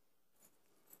soul.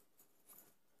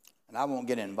 And I won't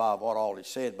get involved with what all he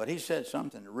said, but he said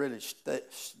something that really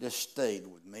just stayed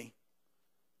with me.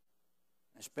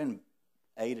 It's been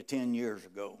 8 or 10 years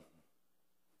ago.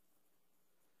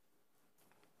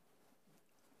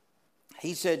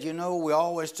 He said, you know, we're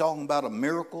always talking about a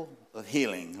miracle of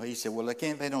healing. He said, well, there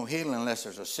can't be no healing unless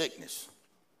there's a sickness.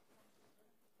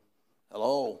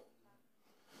 Hello?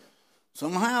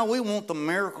 Somehow we want the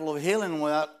miracle of healing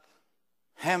without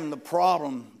having the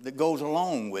problem that goes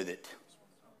along with it.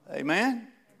 Amen?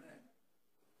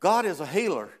 God is a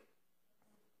healer.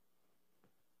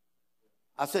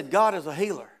 I said, God is a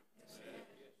healer.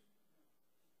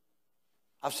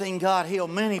 I've seen God heal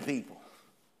many people.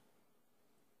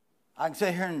 I can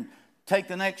sit here and take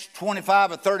the next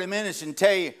 25 or 30 minutes and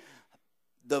tell you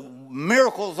the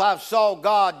miracles I've saw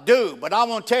God do. But I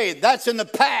want to tell you, that's in the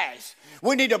past.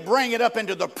 We need to bring it up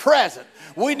into the present.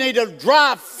 We need to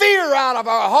drive fear out of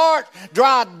our heart,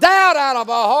 drive doubt out of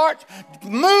our heart,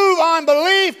 move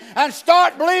unbelief, and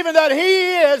start believing that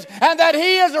He is, and that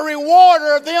He is a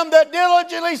rewarder of them that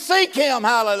diligently seek Him.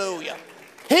 Hallelujah.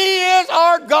 He is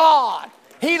our God.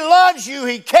 He loves you.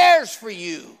 He cares for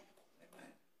you.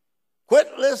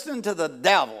 Quit listening to the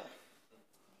devil.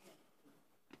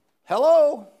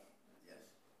 Hello?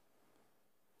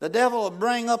 The devil will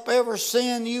bring up every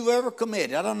sin you've ever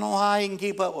committed. I don't know how he can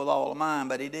keep up with all of mine,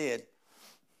 but he did.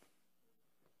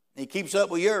 He keeps up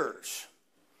with yours.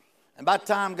 And by the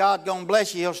time God's going to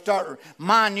bless you, He'll start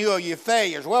reminding you of your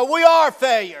failures. Well, we are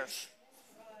failures.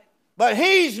 But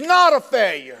He's not a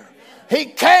failure. He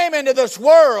came into this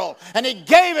world and He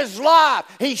gave His life.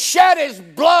 He shed His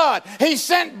blood. He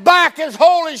sent back His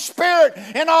Holy Spirit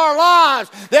in our lives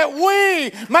that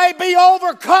we may be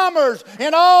overcomers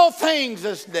in all things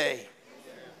this day.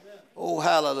 Oh,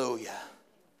 hallelujah.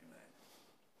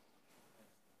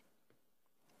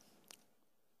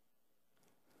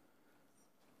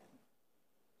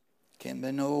 Can't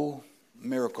be no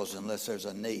miracles unless there's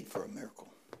a need for a miracle.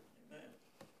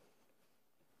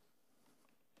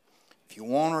 If you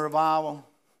want a revival,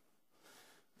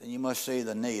 then you must see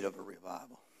the need of a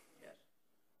revival. Yes.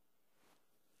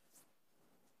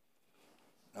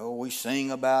 Oh, we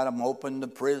sing about them open the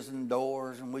prison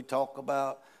doors, and we talk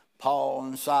about Paul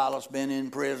and Silas being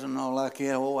in prison and all like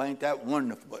that. Oh, ain't that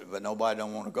wonderful? But nobody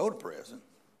don't want to go to prison.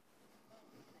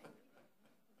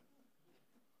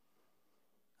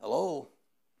 Hello?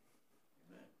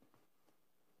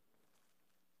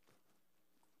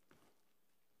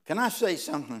 Can I say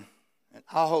something? And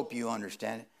I hope you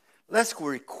understand it. let's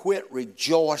quit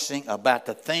rejoicing about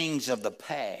the things of the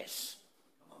past.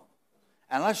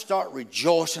 And let's start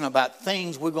rejoicing about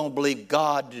things we're going to believe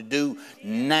God to do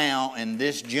now in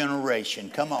this generation.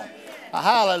 Come on.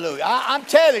 Hallelujah. I'm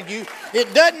telling you,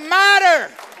 it doesn't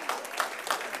matter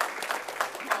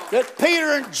that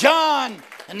Peter and John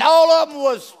and all of them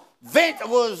was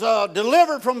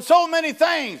delivered from so many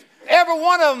things. Every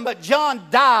one of them but John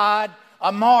died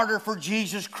a martyr for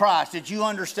Jesus Christ. Did you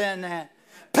understand that?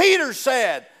 Peter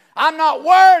said, I'm not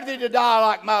worthy to die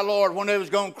like my Lord when they was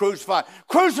going to crucify.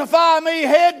 Crucify me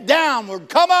head downward.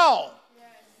 Come on.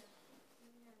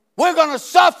 We're going to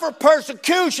suffer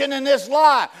persecution in this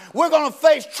life. We're going to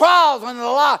face trials in the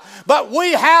life. But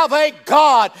we have a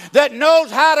God that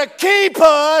knows how to keep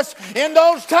us in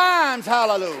those times.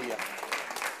 Hallelujah.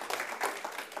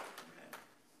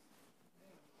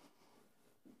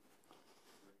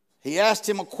 He asked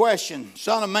him a question.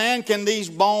 Son of man, can these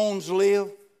bones live?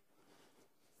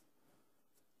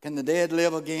 Can the dead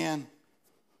live again?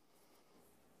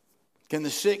 Can the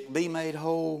sick be made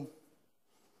whole?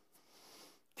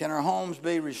 Can our homes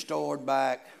be restored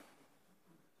back?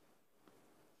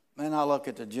 Man, I look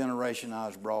at the generation I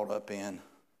was brought up in,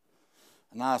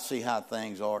 and I see how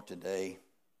things are today.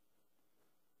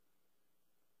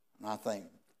 And I think,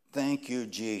 thank you,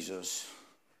 Jesus,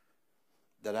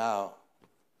 that I'll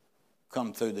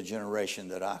come through the generation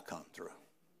that I come through.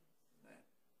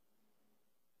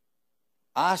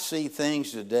 I see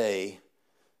things today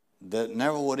that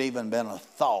never would even been a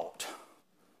thought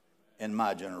in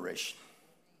my generation.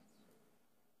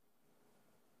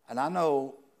 And I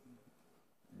know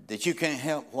that you can't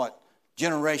help what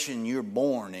generation you're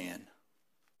born in.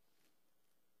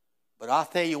 But I'll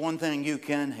tell you one thing you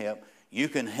can help. You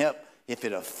can help if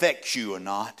it affects you or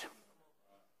not.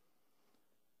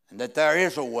 And that there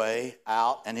is a way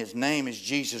out, and His name is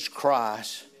Jesus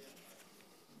Christ.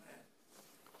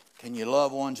 Can your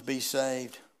loved ones be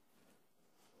saved?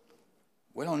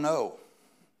 We don't know.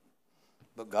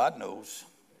 But God knows.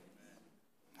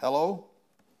 Hello?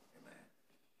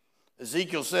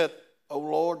 Ezekiel said, "O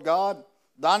Lord God,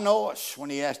 Thou knowest," when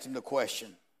he asked him the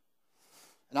question.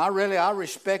 And I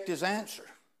respect his answer.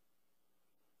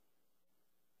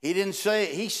 He didn't say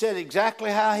it. He said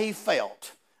exactly how he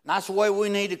felt. And that's the way we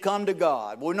need to come to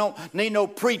God. We don't need no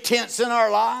pretense in our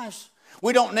lives.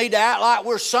 We don't need to act like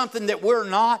we're something that we're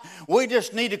not. We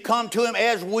just need to come to Him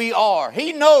as we are.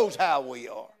 He knows how we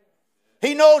are.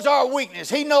 He knows our weakness.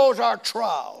 He knows our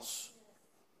trials.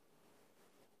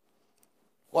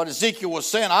 What Ezekiel was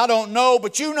saying, I don't know,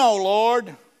 but you know, Lord.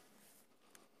 And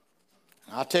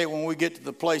I'll tell you, when we get to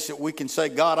the place that we can say,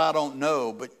 God, I don't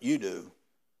know, but you do.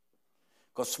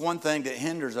 Because one thing that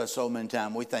hinders us so many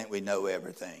times, we think we know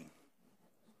everything.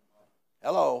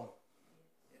 Hello.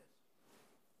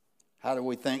 How do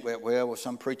we think that? Well,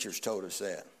 some preachers told us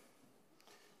that.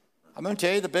 I'm going to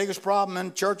tell you, the biggest problem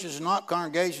in churches is not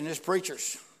congregation, it's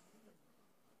preachers.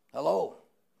 Hello.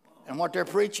 And what they're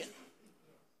preaching.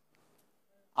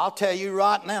 I'll tell you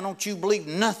right now, don't you believe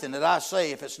nothing that I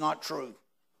say if it's not true.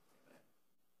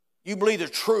 You believe the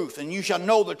truth, and you shall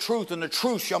know the truth, and the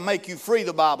truth shall make you free,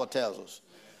 the Bible tells us.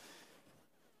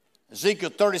 Ezekiel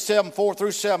 37,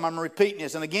 4-7, I'm repeating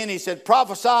this. And again he said,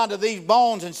 prophesy unto these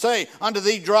bones and say unto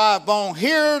these dry bones,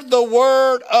 hear the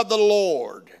word of the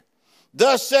Lord.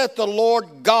 Thus saith the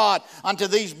Lord God unto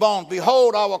these bones,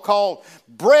 behold, I will call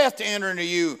breath to enter into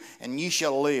you, and ye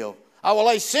shall live. I will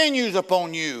lay sinews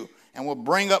upon you, and will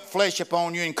bring up flesh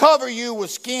upon you, and cover you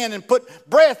with skin, and put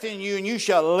breath in you, and you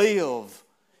shall live.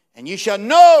 And you shall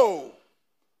know,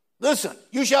 listen,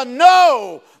 you shall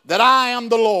know that I am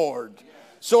the Lord.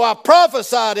 So I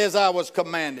prophesied as I was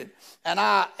commanded. And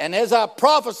as I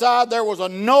prophesied, there was a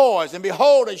noise. And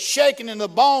behold, a shaking, and the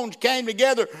bones came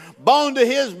together, bone to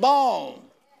his bone.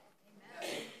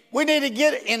 We need to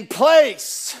get in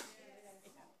place.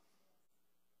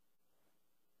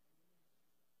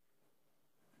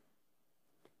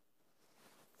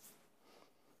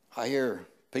 I hear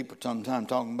people sometimes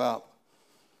talking about,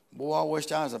 boy, I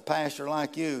wish I was a pastor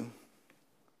like you.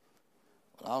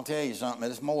 Well, I'll tell you something.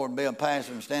 It's more to be a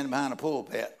pastor than standing behind a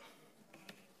pulpit.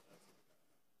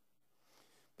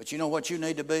 But you know what you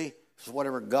need to be? It's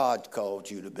whatever God called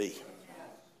you to be.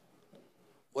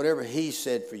 Whatever He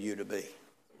said for you to be.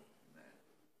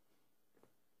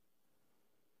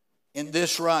 In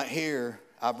this right here,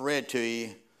 I've read to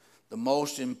you, the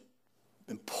most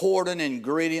important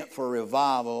ingredient for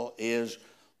revival is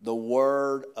the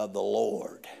word of the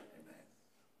Lord.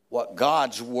 What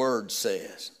God's word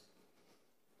says.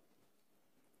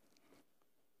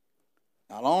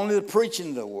 Not only the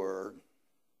preaching of the word,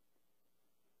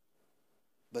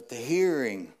 but the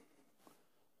hearing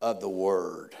of the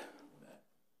word.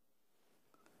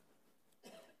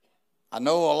 I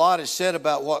know a lot is said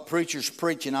about what preachers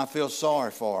preach, and I feel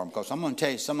sorry for them, because I'm going to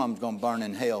tell you, some of them's going to burn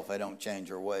in hell if they don't change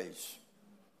their ways.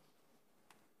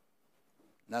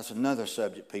 That's another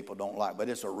subject people don't like, but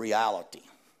it's a reality.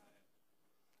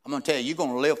 I'm going to tell you, you're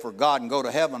going to live for God and go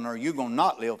to heaven, or you're going to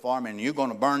not live for Him, and you're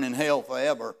going to burn in hell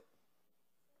forever.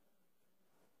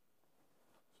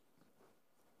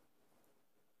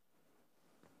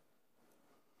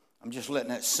 I'm just letting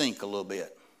that sink a little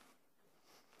bit.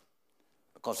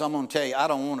 Because I'm going to tell you, I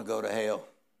don't want to go to hell.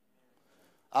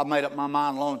 I made up my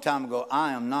mind a long time ago,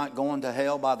 I am not going to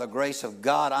hell. By the grace of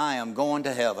God, I am going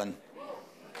to heaven.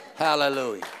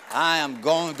 Hallelujah. I am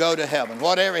going to go to heaven.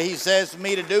 Whatever He says for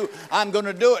me to do, I'm going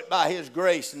to do it by His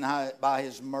grace and by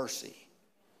His mercy.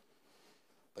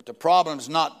 But the problem is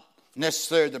not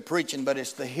necessarily the preaching, but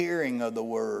it's the hearing of the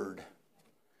Word.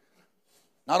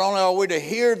 Not only are we to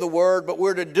hear the Word, but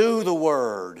we're to do the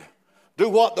Word. Do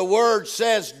what the Word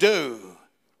says do.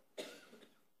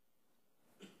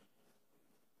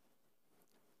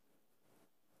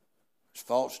 Has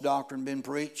false doctrine been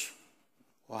preached?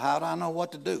 Well, how do I know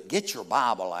what to do? Get your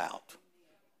Bible out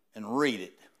and read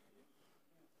it.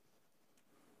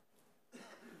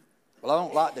 Well, I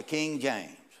don't like the King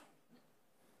James.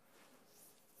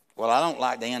 Well, I don't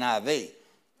like the NIV.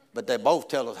 But they both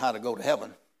tell us how to go to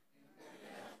heaven.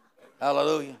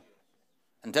 Hallelujah.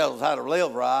 And tell us how to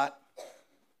live right.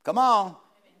 Come on.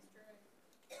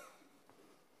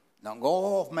 Don't go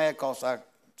off mad because I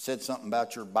said something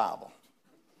about your Bible.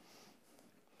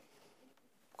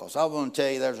 Because I want to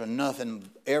tell you, there's enough in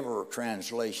every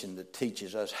translation that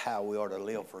teaches us how we are to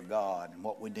live for God and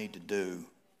what we need to do.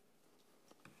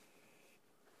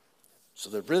 So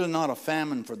there's really not a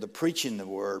famine for the preaching of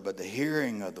the Word, but the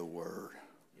hearing of the Word.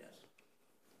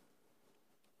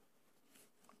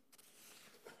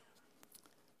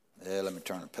 Let me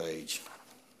turn a page.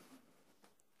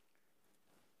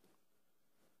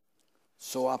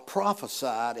 So I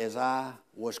prophesied as I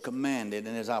was commanded,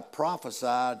 and as I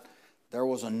prophesied, there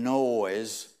was a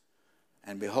noise,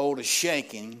 and behold, a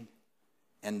shaking,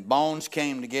 and bones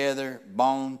came together,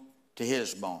 bone to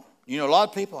his bone. You know, a lot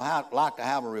of people like to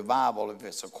have a revival if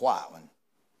it's a quiet one.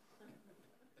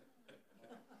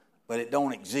 But it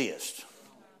don't exist.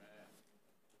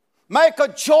 Make a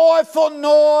joyful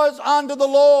noise unto the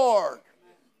Lord.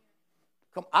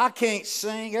 Come, I can't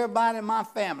sing. Everybody in my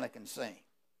family can sing.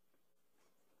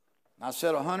 I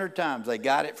said 100 times, they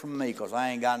got it from me because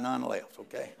I ain't got none left,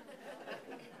 okay?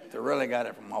 They really got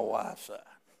it from my wife's side.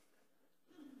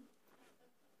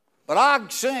 But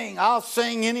I'll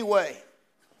sing anyway.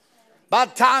 By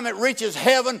the time it reaches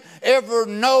heaven, every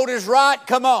note is right.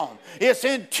 Come on. It's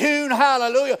in tune,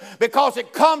 hallelujah, because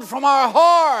it comes from our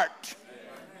heart.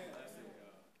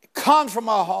 It comes from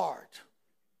our heart.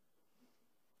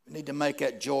 We need to make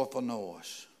that joyful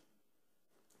noise.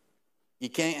 You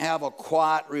can't have a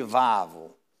quiet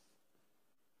revival.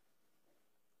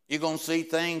 You're going to see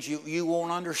things you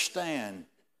won't understand,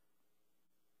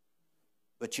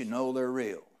 but you know they're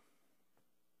real.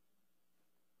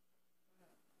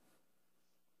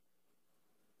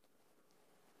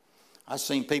 I've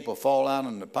seen people fall out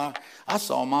in the fire. I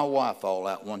saw my wife fall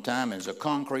out one time. There's a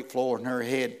concrete floor and her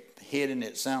head hit and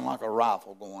it sounded like a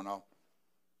rifle going off.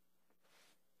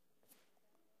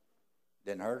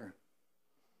 Didn't hurt her.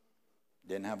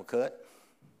 Didn't have a cut.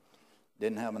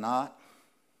 Didn't have a knot.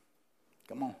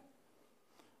 Come on.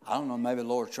 I don't know, maybe the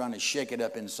Lord's trying to shake it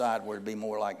up inside where it'd be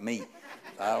more like me.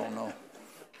 I don't know.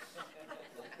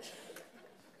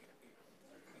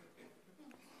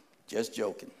 Just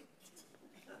joking.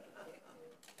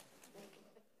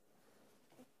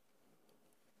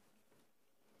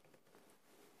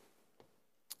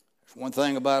 There's one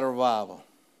thing about a revival.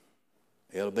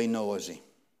 It'll be noisy.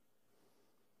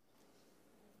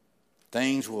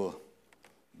 Things will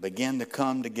begin to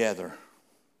come together.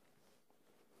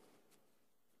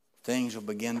 Things will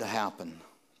begin to happen.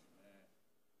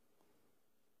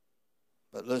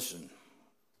 But listen,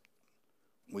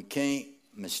 we can't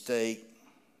mistake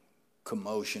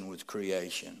commotion with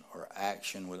creation or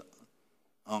action with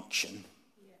unction.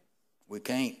 We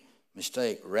can't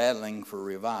mistake rattling for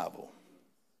revival.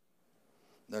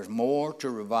 There's more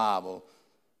to revival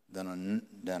than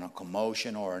a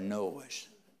commotion or a noise,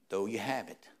 though you have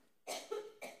it.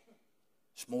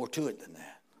 There's more to it than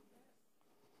that.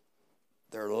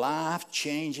 They're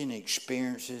life-changing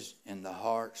experiences in the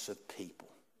hearts of people.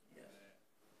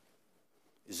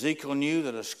 Ezekiel knew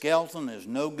that a skeleton is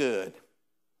no good.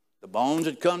 The bones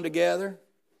had come together.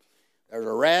 There was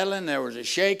a rattling. There was a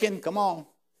shaking. Come on.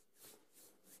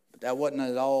 But that wasn't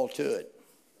at all to it.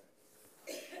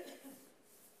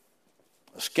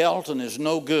 A skeleton is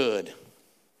no good.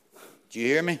 Do you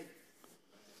hear me?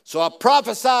 So I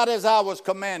prophesied as I was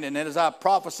commanded. And as I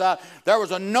prophesied, there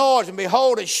was a noise, and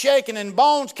behold, a shaking, and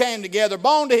bones came together,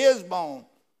 bone to his bone.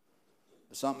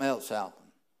 But something else happened.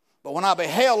 But when I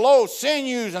beheld, lo,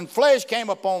 sinews and flesh came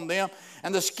upon them,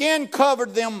 and the skin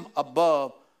covered them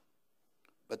above,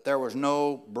 but there was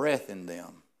no breath in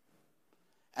them.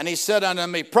 And he said unto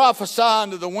me, prophesy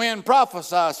unto the wind,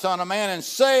 prophesy, son of man, and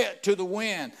say it to the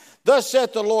wind. Thus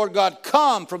saith the Lord God,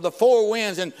 come from the four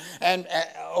winds, and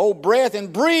O breath,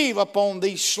 and breathe upon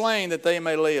these slain that they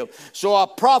may live. So I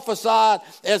prophesied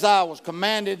as I was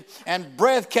commanded, and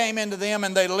breath came into them,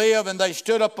 and they lived, and they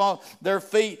stood up on their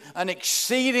feet, an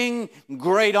exceeding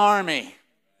great army.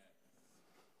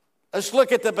 Let's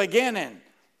look at the beginning.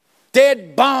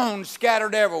 Dead bones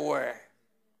scattered everywhere.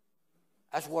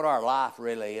 That's what our life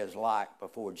really is like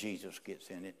before Jesus gets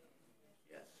in it.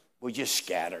 We're just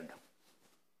scattered.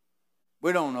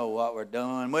 We don't know what we're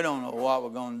doing. We don't know what we're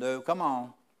going to do. Come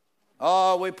on.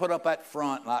 Oh, we put up that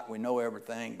front like we know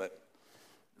everything, but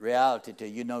reality till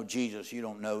you know Jesus, you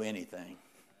don't know anything.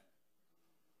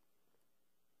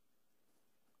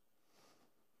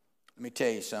 Let me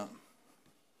tell you something.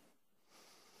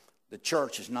 The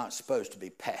church is not supposed to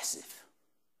be passive.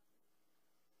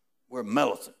 We're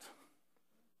militant.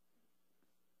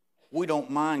 We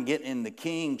don't mind getting in the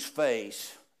king's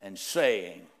face and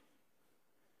saying,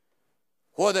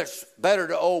 whether it's better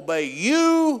to obey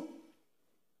you,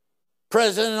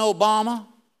 President Obama,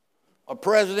 or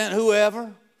President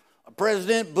whoever, or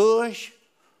President Bush,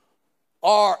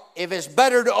 or if it's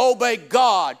better to obey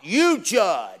God, you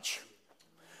judge.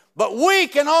 But we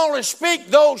can only speak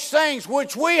those things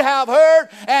which we have heard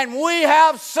and we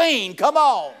have seen. Come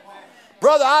on.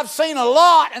 Brother, I've seen a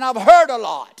lot and I've heard a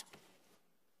lot.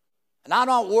 And I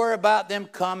don't worry about them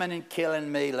coming and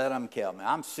killing me. Let them kill me.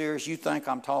 I'm serious. You think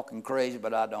I'm talking crazy,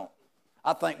 but I don't.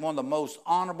 I think one of the most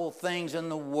honorable things in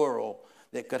the world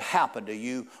that could happen to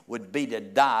you would be to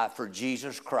die for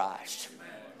Jesus Christ.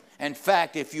 In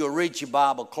fact, if you'll read your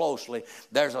Bible closely,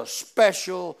 there's a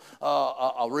special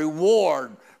a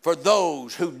reward for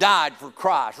those who died for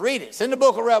Christ. Read it. It's in the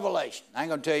book of Revelation. I ain't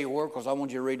going to tell you where because I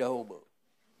want you to read the whole book.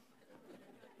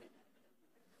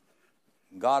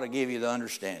 God will give you the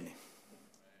understanding.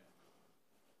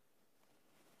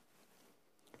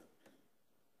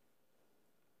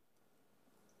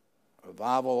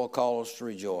 Revival will call us to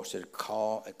rejoice. It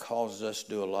causes us to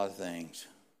do a lot of things.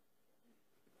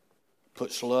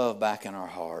 Puts love back in our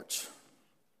hearts.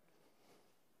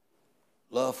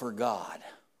 Love for God.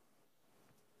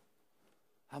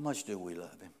 How much do we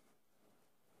love Him?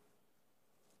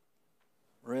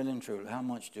 Really and truly, how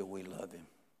much do we love Him?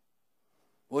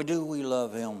 Well, do we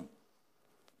love Him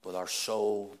with our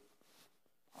soul,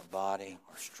 our body,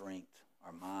 our strength,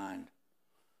 our mind?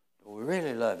 Do we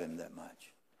really love Him that much?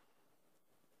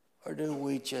 Or do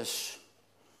we just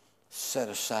set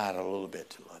aside a little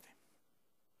bit to love Him?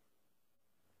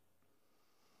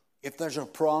 If there's a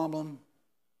problem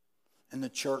in the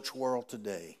church world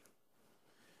today,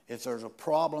 if there's a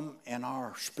problem in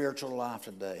our spiritual life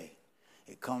today,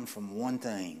 it comes from one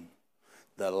thing,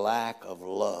 the lack of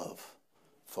love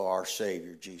for our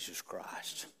Savior, Jesus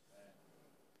Christ.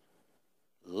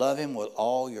 Love Him with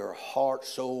all your heart,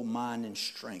 soul, mind, and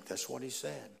strength. That's what He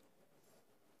said.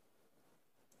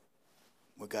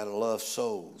 We've got to love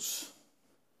souls.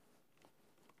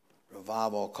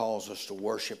 Revival calls us to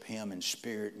worship Him in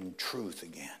spirit and truth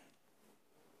again.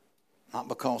 Not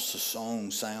because the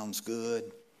song sounds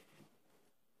good.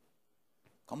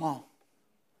 Come on.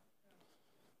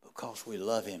 Because we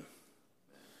love Him.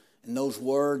 And those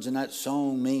words in that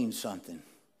song mean something.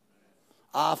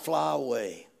 I fly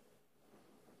away.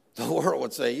 The world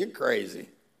would say, you're crazy.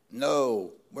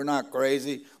 No, we're not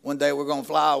crazy. One day we're going to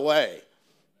fly away.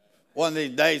 One of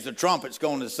these days the trumpet's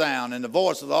going to sound and the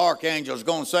voice of the archangel is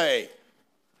going to say,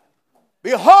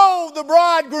 behold, the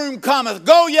bridegroom cometh.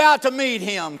 Go ye out to meet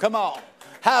him. Come on.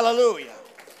 Hallelujah.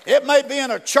 It may be in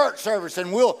a church service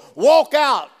and we'll walk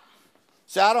out.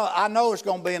 See, I know it's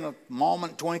going to be in a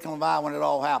moment, twinkling of an eye when it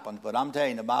all happens, but I'm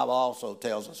telling you, the Bible also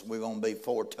tells us we're going to be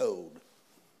foretold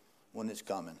when it's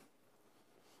coming.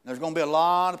 There's going to be a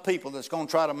lot of people that's going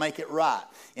to try to make it right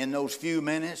in those few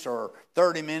minutes or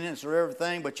 30 minutes or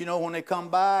everything. But you know, when they come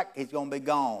back, he's going to be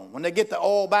gone. When they get the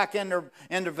oil back in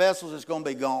their vessels, it's going to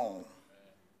be gone.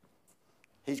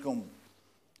 He's going to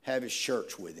have his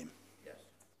church with him. Yes.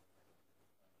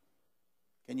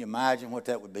 Can you imagine what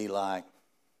that would be like?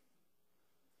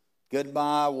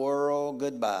 Goodbye, world,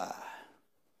 goodbye.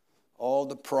 All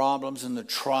the problems and the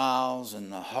trials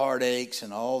and the heartaches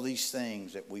and all these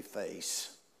things that we face.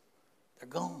 They're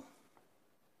gone.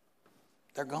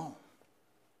 They're gone.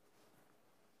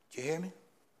 Did you hear me?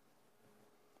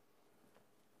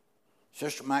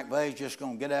 Sister McVeigh's just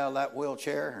going to get out of that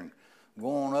wheelchair and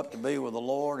go on up to be with the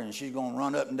Lord, and she's going to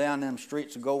run up and down them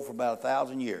streets of gold for about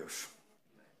 1,000 years.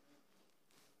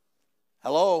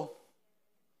 Hello?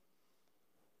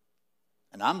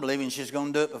 And I'm believing she's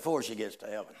going to do it before she gets to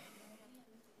heaven.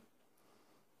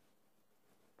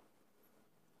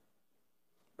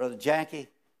 Brother Jackie,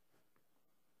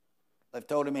 they've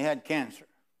told him he had cancer.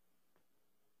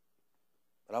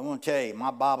 But I want to tell you,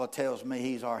 my Bible tells me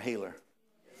he's our healer.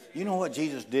 You know what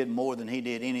Jesus did more than he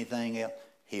did anything else?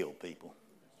 Heal people.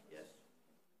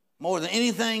 More than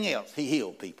anything else, he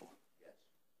healed people.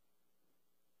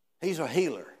 He's a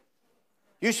healer.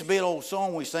 Used to be an old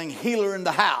song we sing, Healer in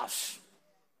the House.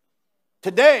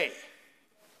 Today,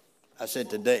 I said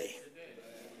today,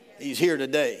 he's here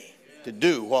today to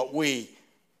do what we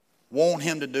want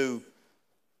him to do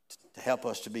to help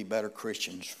us to be better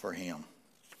Christians for him.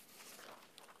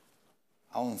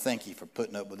 I want to thank you for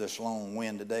putting up with this long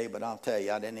wind today, but I'll tell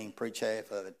you, I didn't even preach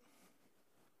half of it.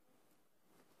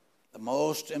 The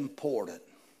most important,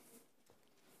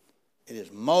 it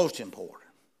is most important,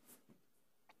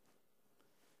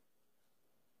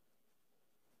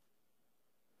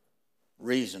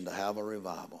 reason to have a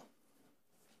revival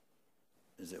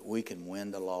is that we can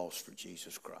win the lost for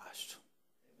Jesus Christ.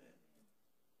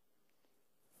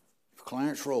 If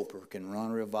Clarence Roper can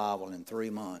run a revival in 3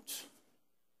 months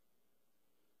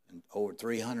and over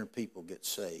 300 people get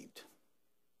saved,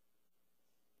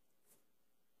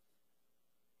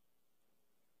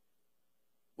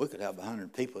 we could have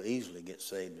 100 people easily get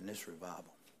saved in this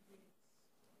revival.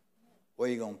 Where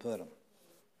are you going to put them?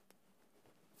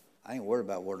 I ain't worried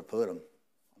about where to put them.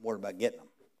 I'm worried about getting them.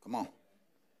 Come on.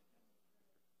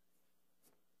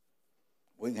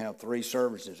 We can have 3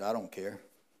 services. I don't care.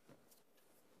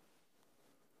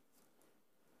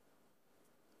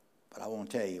 But I want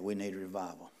to tell you, we need a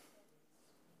revival.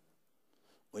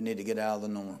 We need to get out of the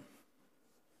norm.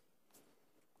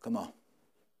 Come on.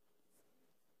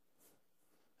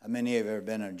 How many of you have ever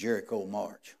been in a Jericho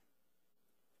march?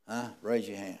 Huh? Raise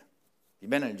your hand.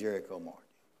 You've been in a Jericho march.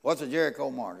 What's a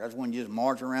Jericho march? That's when you just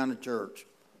march around the church.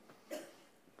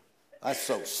 That's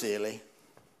so silly.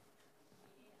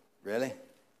 Really?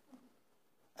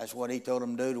 That's what he told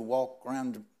them to do, to walk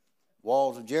around the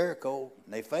walls of Jericho,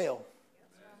 and they fell.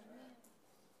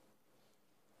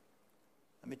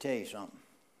 Let me tell you something.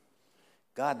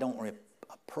 God don't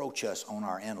approach us on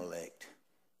our intellect.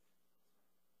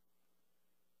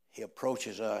 He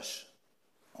approaches us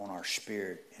on our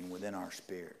spirit and within our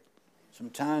spirit.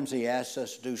 Sometimes he asks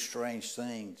us to do strange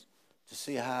things to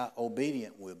see how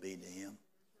obedient we'll be to him.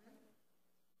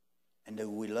 And do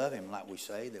we love him like we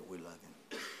say that we love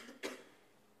him?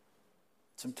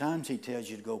 Sometimes he tells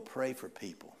you to go pray for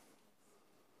people.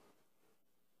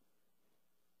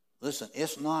 Listen,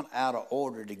 it's not out of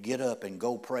order to get up and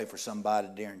go pray for somebody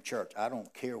during church. I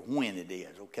don't care when it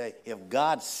is, okay? If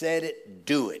God said it,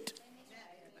 do it.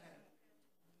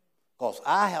 Because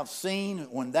I have seen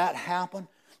when that happened,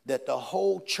 that the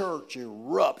whole church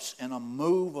erupts in a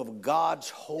move of God's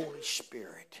Holy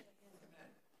Spirit.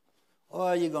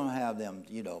 Well, you're going to have them,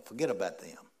 forget about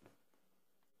them.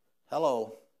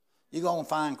 Hello. You're going to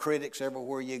find critics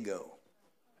everywhere you go.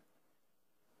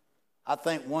 I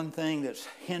think one thing that's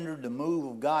hindered the move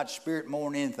of God's Spirit more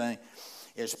than anything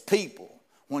is people,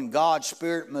 when God's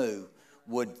Spirit moved,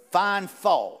 would find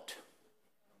fault,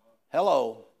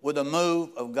 with the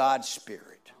move of God's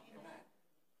Spirit.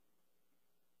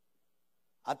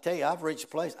 I tell you, I've reached a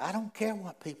place, I don't care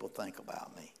what people think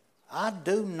about me. I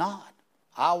do not.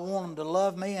 I want them to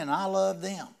love me and I love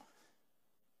them.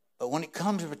 But when it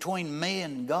comes between me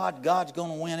and God, God's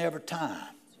going to win every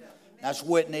time. That's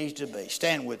what it needs to be.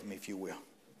 Stand with me if you will.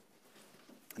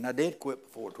 And I did quit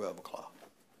before 12 o'clock.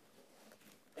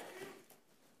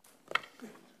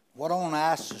 What I want to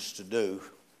ask us to do,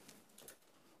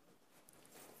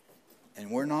 and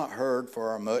we're not heard for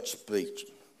our much speech.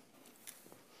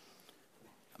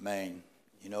 I mean,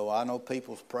 I know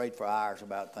people's prayed for hours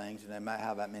about things, and they might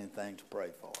have that many things to pray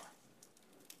for.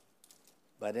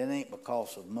 But it ain't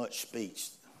because of much speech.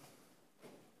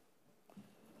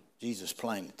 Jesus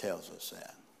plainly tells us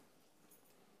that.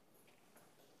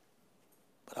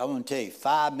 But I want to tell you,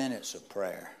 5 minutes of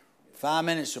prayer, 5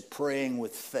 minutes of praying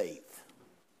with faith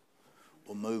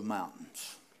will move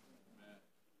mountains.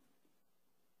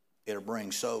 It'll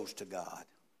bring souls to God.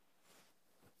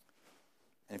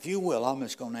 And if you will, I'm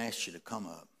just going to ask you to come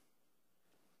up.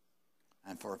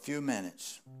 And for a few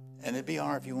minutes, and it'd be all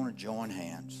right if you want to join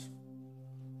hands.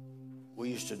 We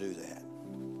used to do that.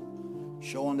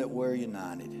 Showing that we're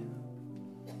united.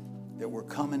 That we're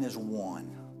coming as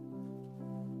one.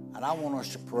 And I want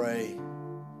us to pray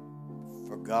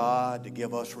for God to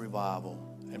give us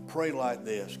revival. And pray like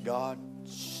this: God,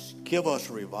 give us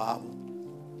revival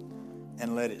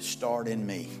and let it start in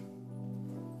me.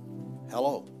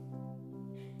 Hello.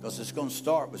 Because it's going to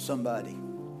start with somebody.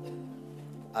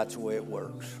 That's the way it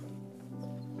works.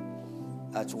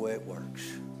 That's the way it works.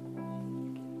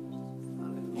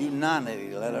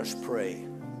 Unitedly, let us pray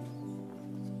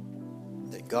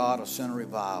that God will send a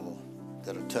revival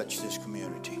that'll touch this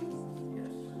community,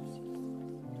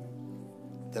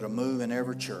 that'll move in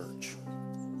every church.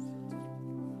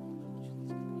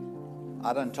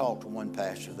 I done talked to one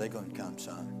pastor. They're going to come,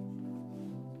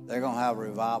 son. They're going to have a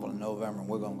revival in November, and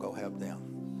we're going to go help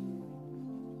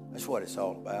them. That's what it's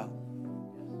all about.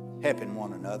 Helping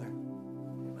one another.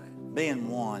 Being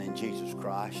one in Jesus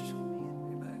Christ.